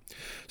injuries.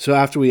 So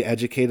after we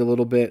educate a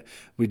little bit,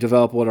 we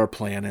develop what our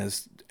plan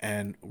is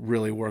and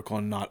really work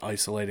on not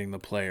isolating the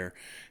player.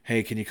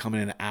 Hey, can you come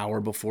in an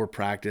hour before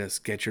practice,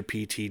 get your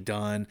PT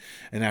done,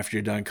 and after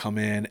you're done, come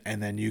in,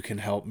 and then you can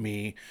help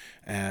me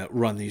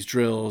run these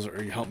drills,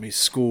 or you help me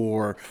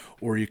score,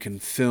 or you can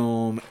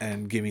film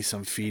and give me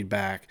some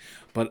feedback.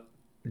 But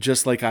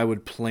just like I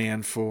would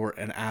plan for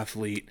an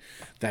athlete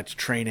that's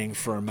training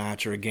for a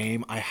match or a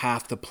game, I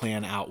have to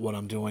plan out what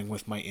I'm doing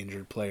with my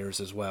injured players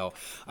as well.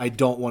 I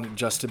don't want it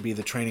just to be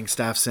the training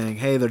staff saying,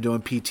 hey, they're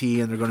doing PT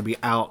and they're going to be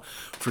out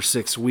for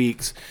 6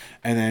 weeks,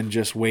 and then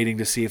just waiting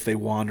to see if they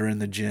wander in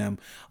the gym.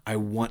 I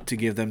want to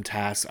give them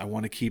tasks. I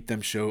want to keep them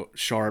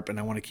sharp, and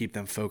I want to keep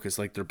them focused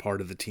like they're part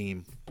of the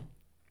team.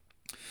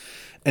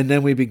 And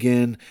then we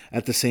begin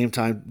at the same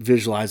time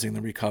visualizing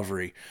the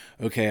recovery.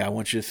 Okay, I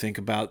want you to think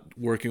about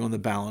working on the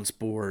balance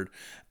board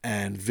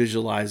and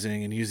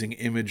visualizing and using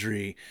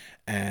imagery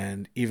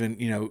and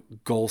even,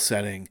 goal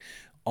setting,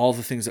 all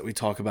the things that we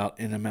talk about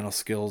in a mental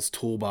skills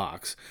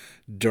toolbox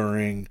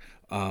during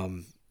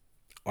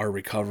our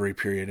recovery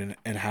period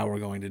and how we're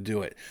going to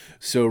do it.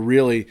 So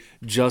really,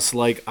 just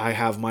like I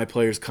have my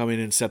players come in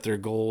and set their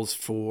goals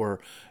for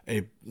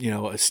a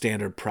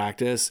standard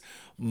practice,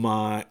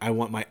 I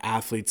want my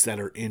athletes that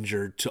are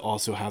injured to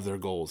also have their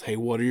goals. Hey,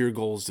 what are your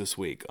goals this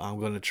week? I'm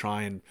going to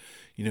try and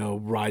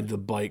ride the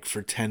bike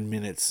for 10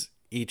 minutes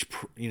each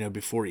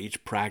before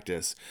each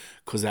practice,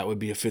 because that would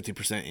be a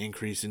 50%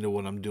 increase into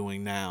what I'm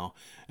doing now,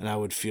 and I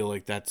would feel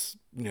like that's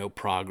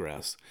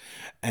progress.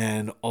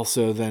 And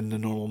also then the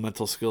normal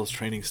mental skills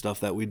training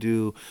stuff that we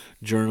do,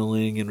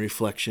 journaling and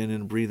reflection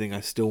and breathing, I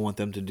still want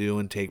them to do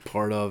and take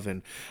part of,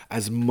 and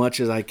as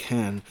much as I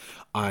can,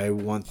 I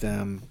want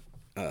them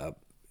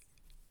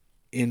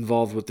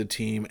involved with the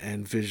team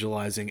and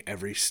visualizing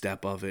every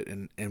step of it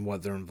and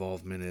what their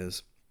involvement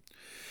is.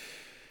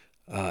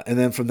 And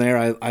then from there,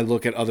 I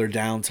look at other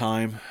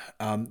downtime.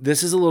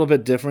 This is a little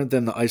bit different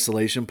than the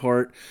isolation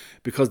part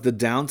because the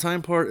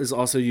downtime part is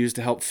also used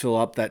to help fill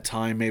up that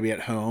time maybe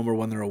at home or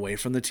when they're away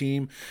from the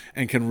team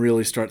and can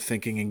really start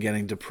thinking and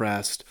getting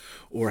depressed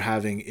or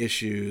having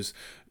issues,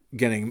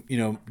 getting,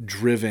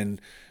 driven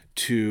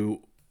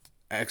to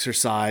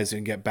exercise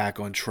and get back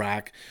on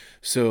track.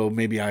 So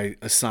maybe I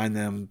assign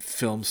them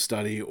film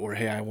study, or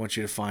hey, I want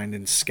you to find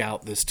and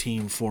scout this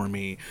team for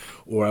me,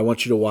 or I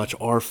want you to watch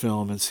our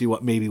film and see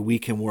what maybe we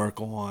can work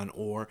on,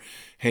 or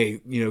hey,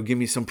 give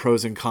me some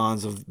pros and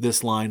cons of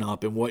this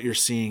lineup and what you're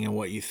seeing and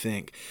what you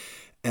think.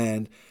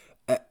 And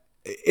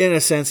in a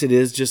sense, it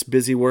is just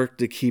busy work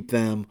to keep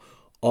them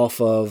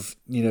off of,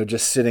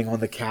 just sitting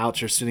on the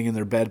couch or sitting in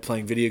their bed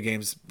playing video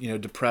games,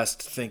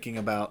 depressed, thinking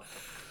about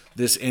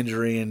this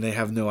injury, and they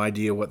have no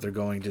idea what they're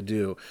going to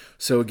do.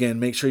 So again,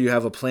 make sure you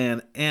have a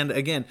plan. And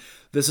again,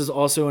 this is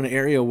also an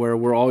area where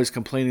we're always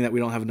complaining that we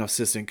don't have enough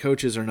assistant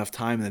coaches or enough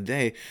time in the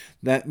day,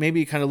 that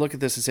maybe you kind of look at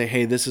this and say,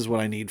 hey, this is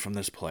what I need from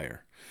this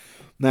player.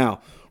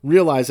 Now,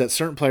 realize that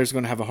certain players are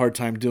going to have a hard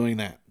time doing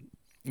that.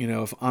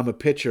 If I'm a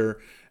pitcher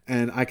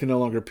and I can no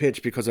longer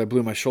pitch because I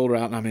blew my shoulder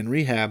out and I'm in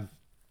rehab,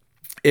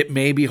 it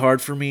may be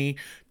hard for me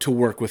to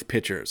work with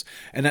pitchers.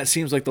 And that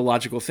seems like the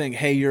logical thing.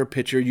 Hey, you're a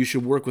pitcher. You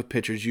should work with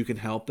pitchers. You can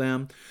help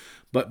them.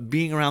 But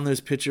being around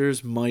those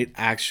pitchers might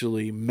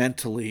actually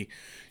mentally,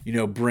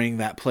 bring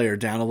that player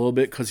down a little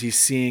bit because he's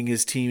seeing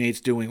his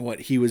teammates doing what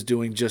he was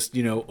doing just,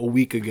 a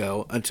week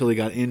ago until he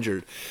got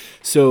injured.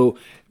 So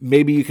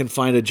maybe you can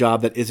find a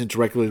job that isn't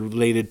directly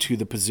related to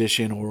the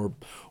position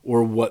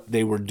or what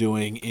they were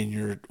doing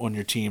on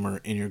your team or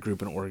in your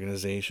group and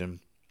organization.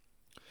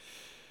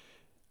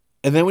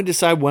 And then we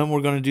decide when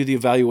we're going to do the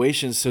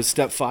evaluations. So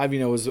step 5,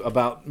 is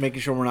about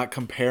making sure we're not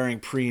comparing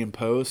pre and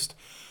post.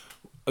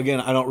 Again,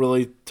 I don't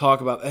really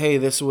talk about, hey,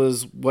 this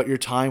was what your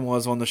time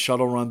was on the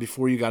shuttle run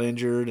before you got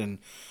injured, and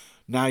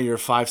now you're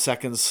 5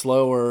 seconds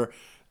slower.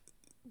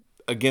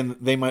 Again,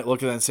 they might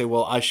look at that and say,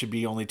 well, I should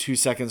be only 2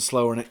 seconds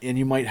slower, and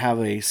you might have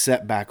a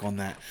setback on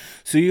that.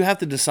 So you have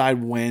to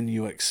decide when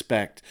you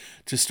expect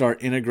to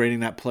start integrating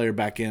that player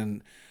back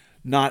in,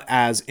 not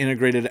as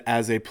integrated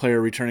as a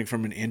player returning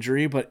from an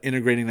injury, but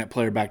integrating that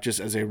player back just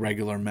as a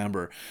regular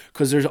member.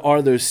 Because there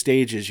are those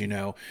stages,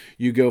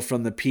 you go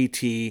from the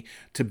PT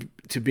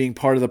to being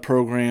part of the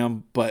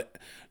program, but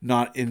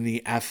not in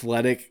the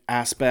athletic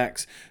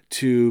aspects,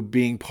 to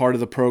being part of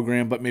the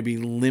program, but maybe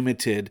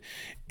limited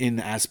in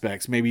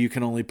aspects. Maybe you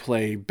can only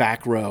play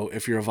back row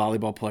if you're a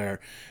volleyball player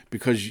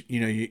because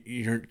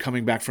you're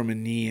coming back from a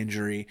knee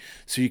injury,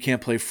 so you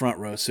can't play front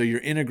row. So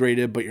you're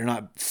integrated, but you're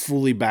not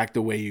fully back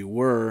the way you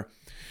were.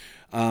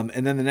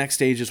 And then the next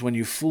stage is when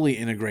you fully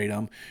integrate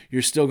them,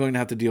 you're still going to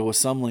have to deal with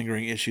some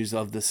lingering issues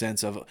of the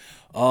sense of,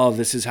 oh,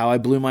 this is how I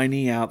blew my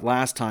knee out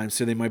last time,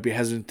 so they might be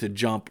hesitant to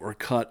jump or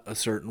cut a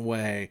certain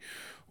way.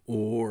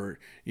 Or,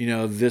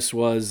 this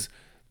was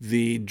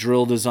the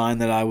drill design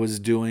that I was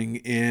doing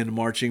in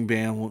marching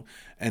band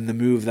and the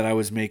move that I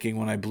was making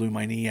when I blew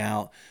my knee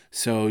out.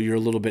 So you're a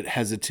little bit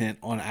hesitant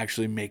on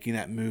actually making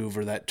that move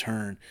or that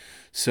turn.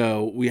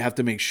 So we have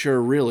to make sure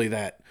really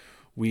that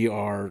we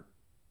are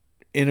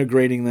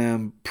integrating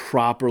them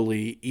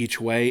properly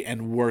each way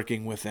and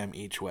working with them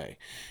each way.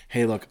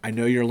 Hey, look, I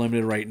know you're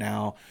limited right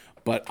now,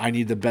 but I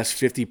need the best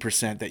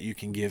 50% that you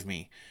can give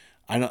me.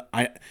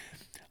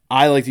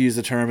 I like to use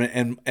the term,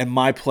 and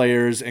my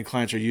players and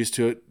clients are used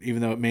to it,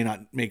 even though it may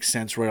not make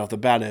sense right off the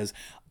bat, is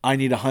I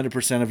need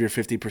 100% of your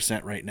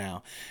 50% right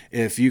now.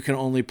 If you can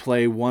only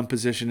play one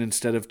position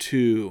instead of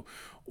two,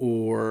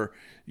 or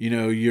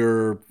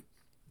you're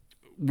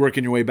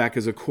working your way back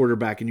as a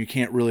quarterback and you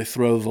can't really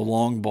throw the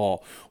long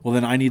ball, well,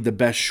 then I need the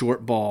best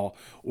short ball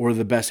or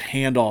the best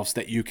handoffs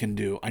that you can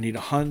do. I need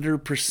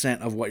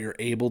 100% of what you're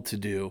able to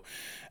do,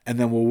 and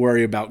then we'll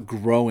worry about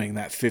growing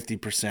that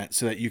 50%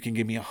 so that you can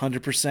give me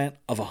 100%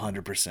 of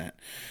 100%.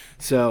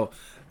 So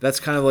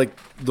that's kind of like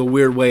the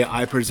weird way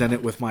I present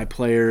it with my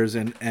players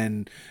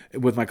and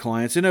with my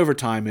clients. And over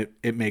time,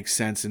 it makes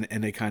sense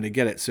and they kind of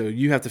get it. So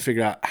you have to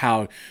figure out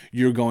how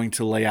you're going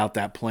to lay out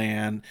that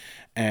plan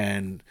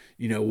and,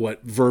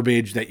 what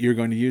verbiage that you're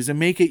going to use and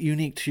make it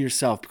unique to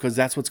yourself, because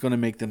that's what's going to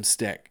make them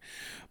stick.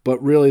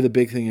 But really the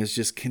big thing is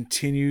just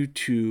continue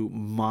to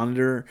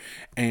monitor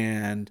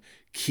and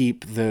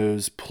keep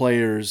those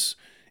players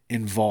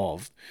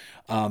involved.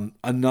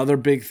 Another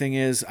big thing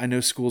is, I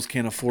know schools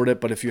can't afford it,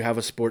 but if you have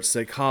a sports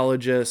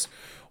psychologist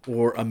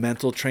or a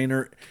mental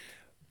trainer,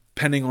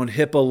 depending on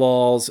HIPAA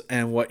laws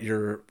and what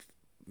you're,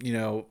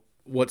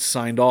 what's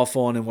signed off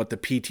on and what the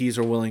PTs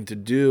are willing to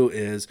do,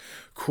 is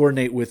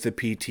coordinate with the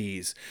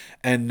PTs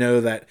and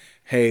know that,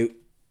 hey,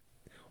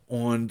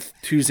 on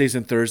Tuesdays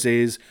and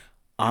Thursdays,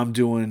 I'm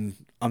doing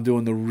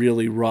the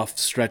really rough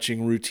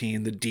stretching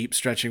routine, the deep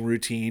stretching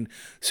routine.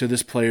 So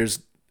this player's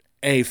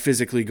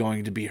physically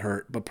going to be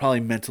hurt, but probably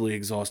mentally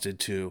exhausted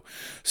too.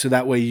 So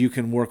that way you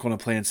can work on a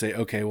plan and say,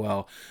 okay,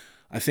 well,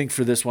 I think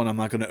for this one, I'm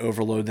not going to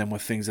overload them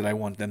with things that I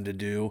want them to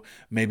do.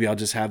 Maybe I'll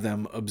just have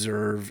them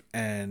observe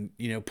and,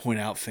 point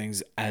out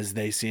things as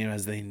they see them,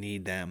 as they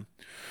need them.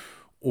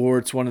 or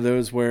it's one of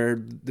those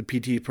where the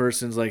PT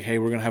person's like, hey,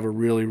 we're going to have a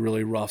really,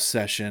 really rough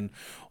session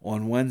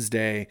on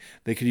Wednesday.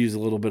 They could use a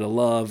little bit of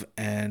love,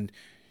 and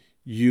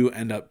you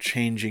end up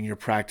changing your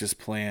practice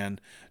plan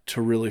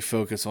to really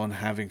focus on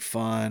having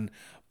fun,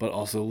 but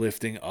also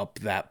lifting up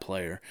that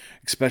player,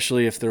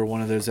 especially if they're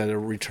one of those that are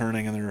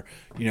returning and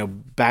they're,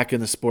 back in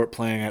the sport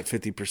playing at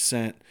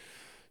 50%.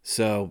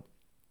 So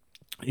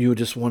you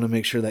just want to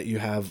make sure that you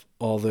have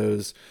all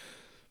those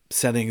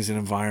settings and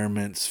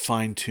environments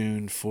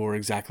fine-tuned for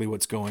exactly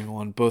what's going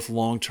on, both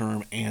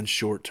long-term and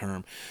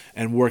short-term,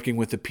 and working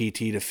with the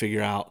PT to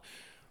figure out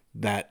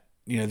that,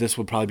 this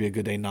would probably be a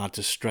good day not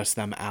to stress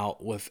them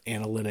out with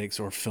analytics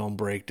or film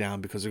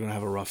breakdown, because they're going to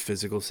have a rough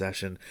physical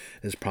session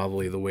is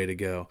probably the way to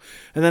go.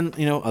 And then,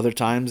 other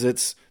times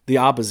it's the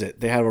opposite.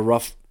 They have a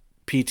rough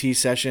PT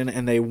session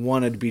and they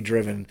wanted to be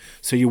driven.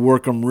 So you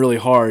work them really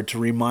hard to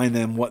remind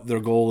them what their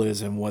goal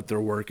is and what they're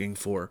working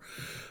for.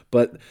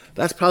 But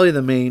that's probably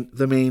the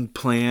main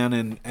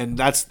plan, and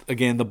that's,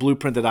 again, the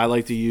blueprint that I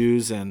like to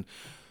use. And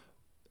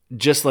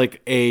just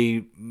like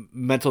a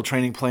mental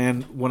training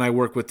plan, when I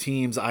work with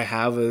teams, I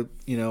have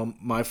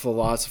my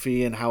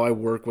philosophy and how I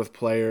work with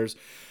players.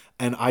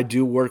 And I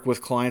do work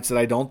with clients that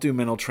I don't do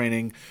mental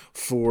training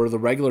for the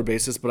regular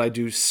basis, but I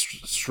do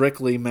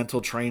strictly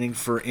mental training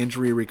for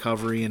injury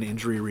recovery and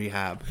injury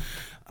rehab.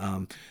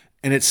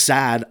 And it's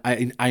sad.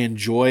 I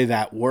enjoy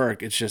that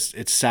work.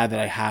 It's sad that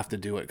I have to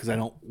do it, because I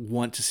don't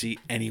want to see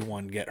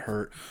anyone get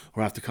hurt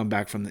or have to come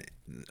back from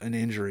an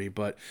injury.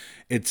 But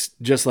it's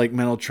just like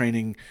mental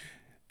training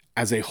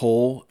as a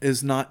whole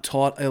is not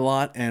taught a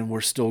lot, and we're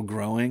still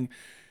growing.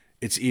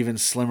 It's even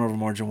slimmer of a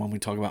margin when we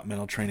talk about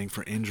mental training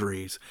for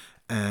injuries.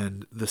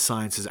 And the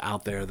science is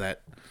out there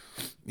that,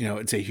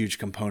 it's a huge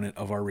component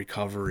of our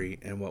recovery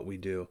and what we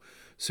do.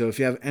 So if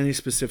you have any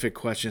specific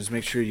questions,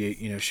 make sure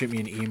you shoot me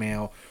an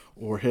email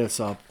or hit us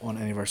up on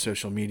any of our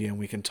social media, and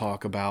we can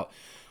talk about,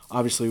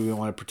 obviously we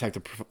want to protect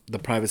the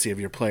privacy of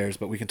your players,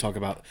 but we can talk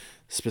about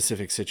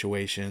specific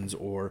situations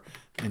or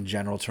in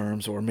general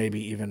terms, or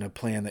maybe even a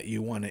plan that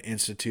you want to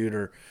institute,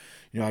 or,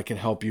 I can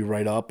help you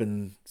write up,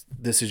 and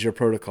this is your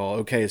protocol.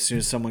 Okay, as soon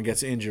as someone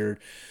gets injured,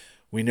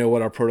 we know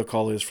what our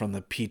protocol is from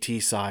the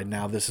PT side.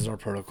 Now this is our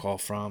protocol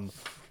from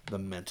the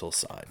mental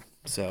side.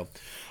 So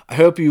I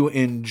hope you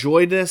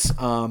enjoyed this.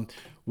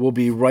 We'll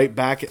be right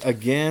back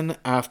again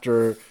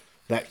after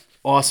that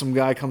awesome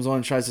guy comes on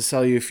and tries to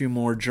sell you a few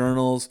more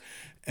journals,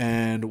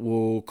 and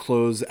we'll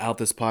close out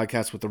this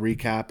podcast with a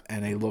recap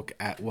and a look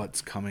at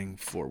what's coming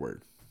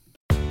forward.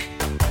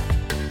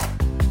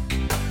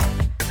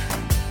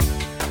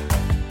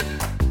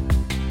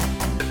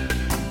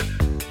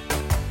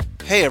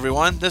 Hey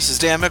everyone, this is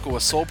Dan Mickle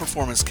with Soul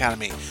Performance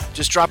Academy.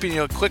 Just dropping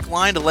you a quick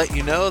line to let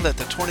you know that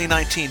the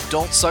 2019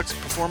 Don't Suck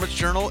Performance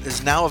Journal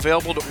is now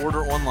available to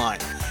order online.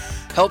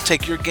 Help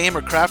take your game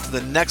or craft to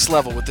the next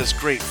level with this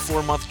great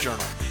 4-month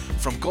journal.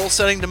 From goal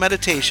setting to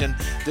meditation,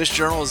 this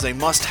journal is a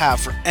must-have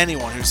for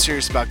anyone who's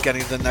serious about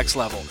getting to the next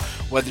level,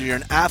 whether you're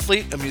an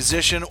athlete, a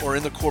musician, or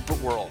in the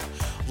corporate world.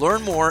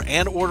 Learn more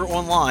and order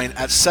online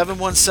at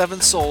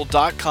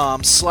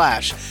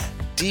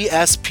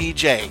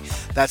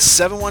 717soul.com/DSPJ. That's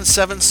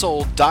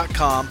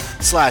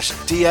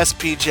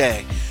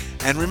 717soul.com/DSPJ.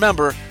 And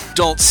remember,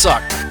 don't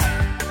suck.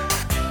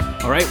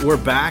 All right, we're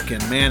back.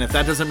 And man, if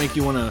that doesn't make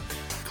you want to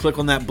click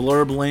on that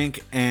blurb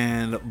link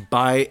and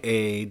buy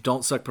a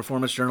Don't Suck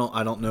Performance Journal,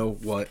 I don't know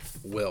what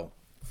will.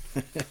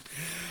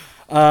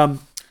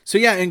 So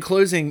yeah, in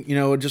closing,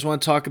 I just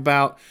want to talk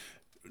about,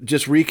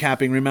 just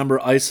recapping,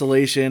 remember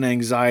isolation,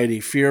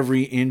 anxiety, fear of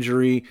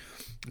re-injury,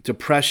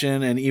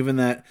 depression, and even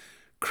that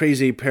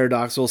crazy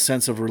paradoxical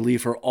sense of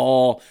relief are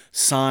all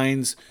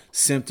signs,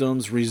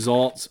 symptoms,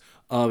 results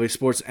of a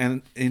sports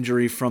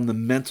injury from the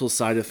mental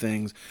side of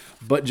things.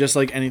 But just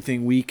like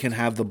anything, we can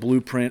have the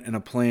blueprint and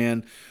a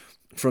plan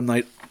from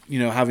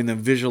having them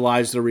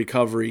visualize their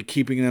recovery,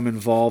 keeping them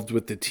involved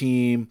with the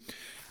team,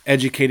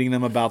 educating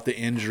them about the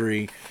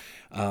injury,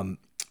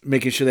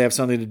 making sure they have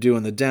something to do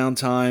in the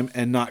downtime,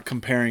 and not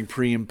comparing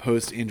pre and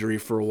post injury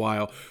for a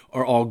while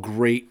are all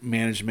great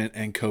management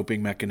and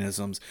coping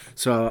mechanisms.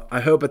 So I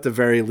hope at the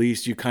very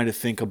least you kind of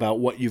think about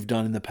what you've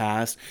done in the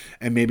past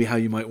and maybe how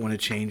you might want to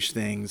change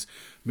things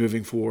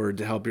moving forward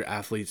to help your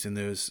athletes in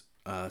those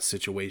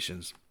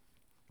situations.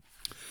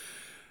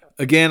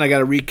 Again, I got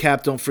to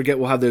recap. Don't forget,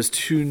 we'll have those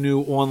 2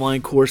 new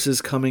online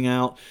courses coming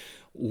out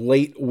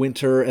late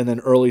winter and then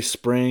early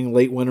spring.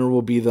 Late winter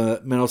will be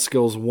the Mental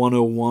Skills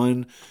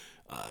 101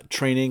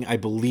 training. I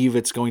believe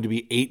it's going to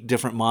be 8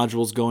 different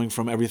modules, going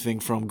from everything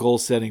from goal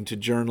setting to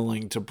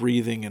journaling to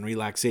breathing and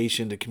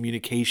relaxation to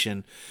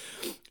communication.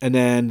 And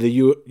then the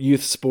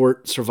youth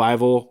sport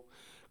survival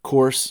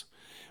course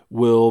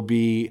will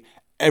be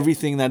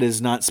everything that is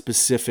not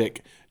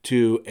specific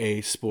to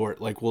a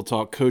sport. Like, we'll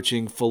talk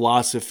coaching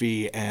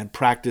philosophy and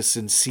practice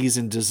and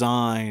season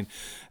design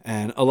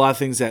and a lot of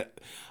things that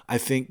I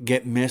think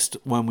get missed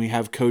when we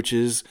have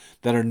coaches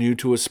that are new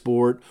to a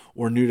sport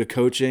or new to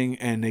coaching,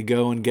 and they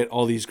go and get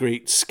all these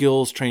great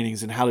skills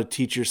trainings and how to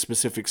teach your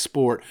specific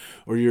sport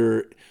or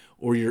your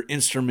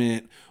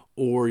instrument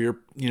or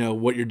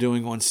what you're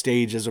doing on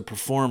stage as a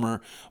performer,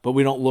 but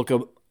we don't look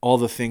up all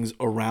the things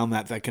around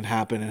that can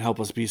happen and help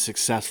us be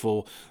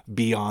successful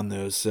beyond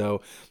those.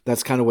 So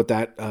that's kind of what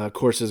that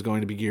course is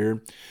going to be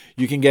geared.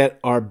 You can get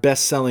our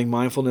best-selling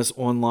mindfulness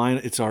online.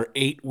 It's our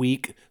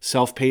 8-week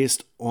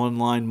self-paced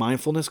online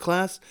mindfulness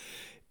class.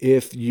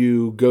 If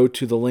you go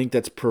to the link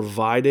that's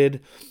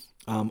provided,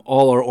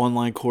 all our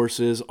online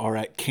courses are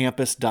at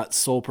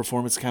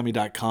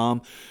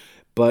campus.soulperformanceacademy.com.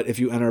 But if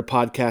you enter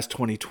podcast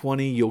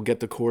 2020, you'll get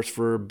the course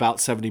for about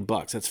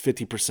 $70. That's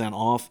 50%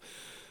 off.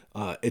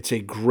 It's a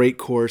great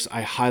course.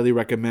 I highly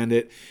recommend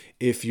it.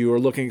 If you are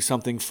looking at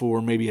something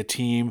for maybe a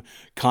team,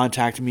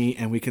 contact me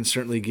and we can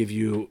certainly give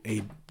you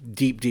a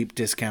deep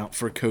discount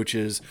for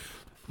coaches,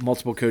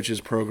 multiple coaches,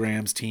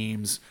 programs,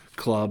 teams,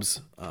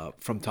 clubs,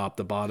 from top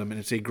to bottom. And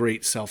it's a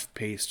great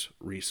self-paced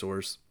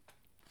resource.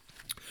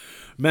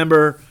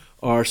 Remember,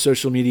 our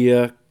social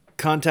media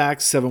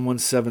contacts,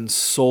 717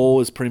 Soul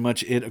is pretty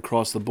much it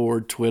across the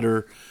board.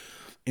 Twitter,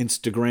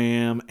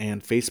 Instagram,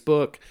 and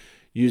Facebook.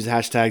 Use the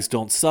hashtags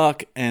Don't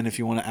Suck, and if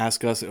you want to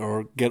ask us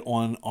or get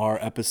on our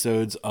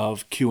episodes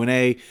of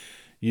Q&A,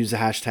 use the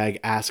hashtag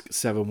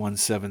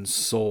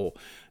Ask717Soul.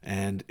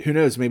 And who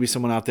knows, maybe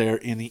someone out there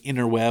in the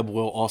interweb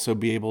will also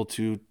be able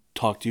to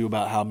talk to you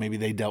about how maybe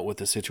they dealt with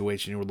the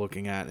situation you were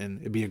looking at,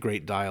 and it'd be a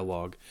great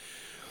dialogue.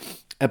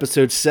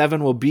 Episode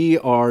 7 will be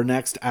our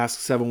next Ask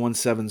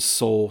 717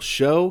 Soul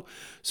show.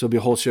 So it'll be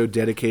a whole show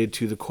dedicated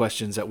to the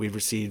questions that we've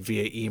received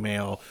via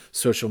email,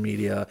 social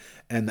media,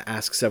 and the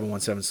Ask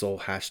 717 Soul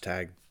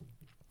hashtag.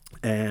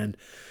 And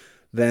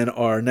then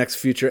our next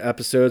future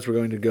episodes, we're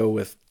going to go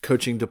with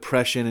coaching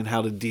depression and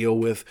how to deal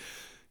with,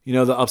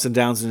 the ups and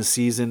downs in the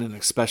season, and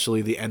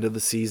especially the end of the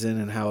season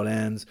and how it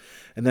ends.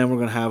 And then we're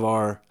going to have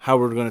how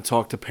we're going to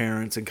talk to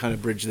parents and kind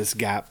of bridge this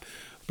gap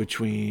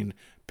between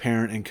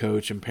parent and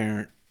coach and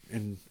parent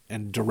and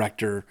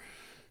director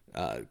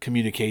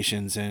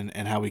communications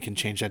and how we can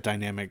change that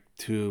dynamic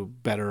to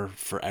better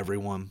for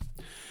everyone.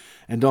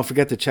 And don't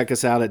forget to check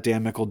us out at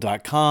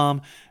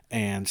danmickle.com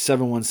and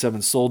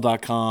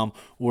 717soul.com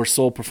or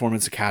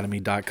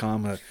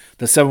soulperformanceacademy.com.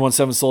 The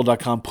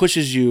 717soul.com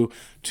pushes you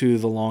to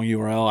the long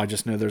URL. I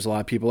just know there's a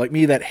lot of people like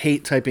me that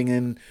hate typing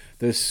in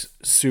this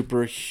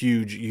super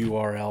huge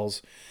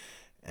URLs.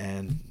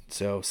 And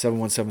so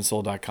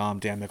 717soul.com,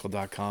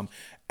 danmickle.com.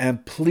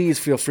 And please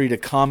feel free to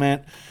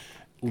comment,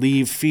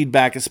 leave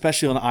feedback,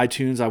 especially on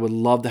iTunes. I would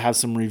love to have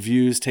some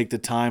reviews. Take the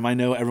time. I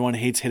know everyone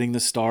hates hitting the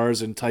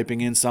stars and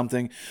typing in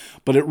something,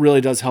 but it really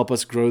does help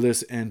us grow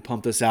this and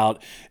pump this out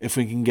if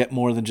we can get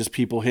more than just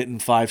people hitting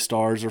 5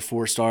 stars or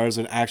 4 stars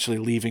and actually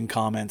leaving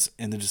comments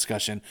in the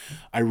discussion.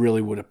 I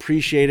really would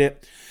appreciate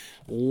it.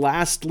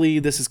 Lastly,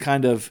 this is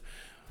kind of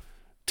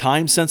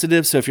time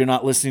sensitive, so if you're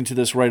not listening to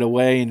this right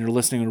away and you're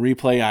listening on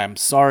replay, I'm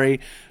sorry.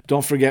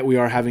 Don't forget we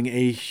are having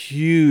a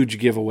huge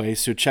giveaway,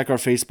 so check our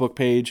Facebook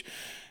page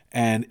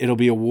and it'll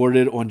be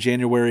awarded on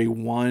January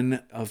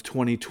 1 of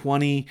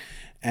 2020.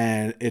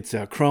 And it's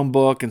a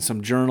Chromebook and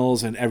some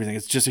journals and everything.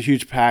 It's just a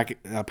huge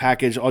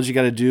package. All you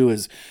got to do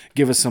is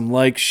give us some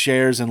likes,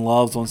 shares, and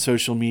loves on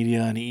social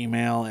media and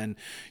email, and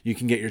you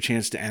can get your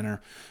chance to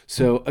enter.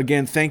 So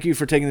again, thank you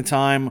for taking the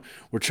time.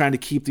 We're trying to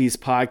keep these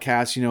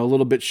podcasts, a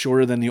little bit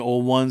shorter than the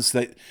old ones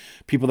that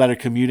people that are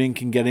commuting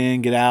can get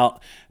in, get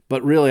out.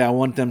 But really, I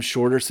want them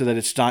shorter so that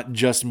it's not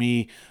just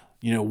me,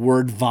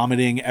 word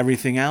vomiting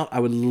everything out. I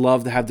would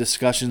love to have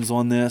discussions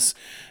on this.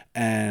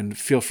 And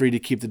feel free to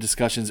keep the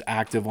discussions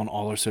active on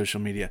all our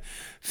social media.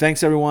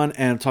 Thanks, everyone,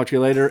 and I'll talk to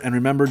you later. And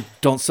remember,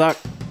 don't suck.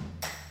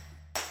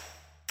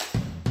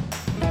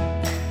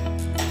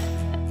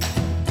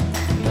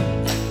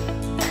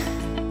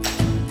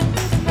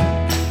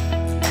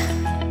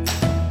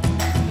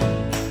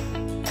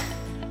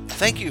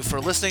 Thank you for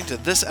listening to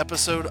this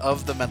episode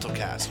of The Mental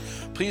Cast.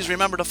 Please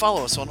remember to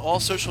follow us on all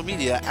social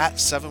media at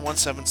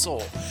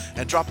 717Soul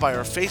and drop by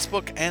our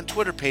Facebook and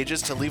Twitter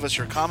pages to leave us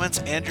your comments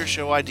and your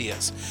show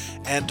ideas.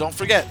 And don't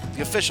forget,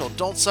 the official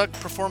Don't Suck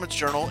Performance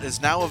Journal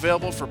is now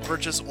available for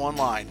purchase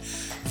online.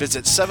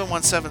 Visit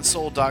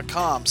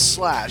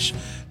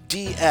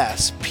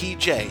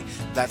 717soul.com/DSPJ.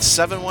 That's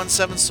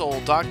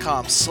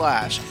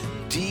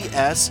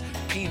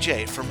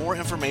 717soul.com/DSPJ for more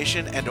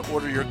information and to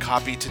order your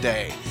copy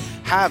today.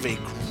 Have a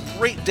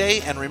great day,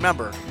 and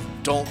remember,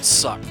 don't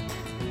suck.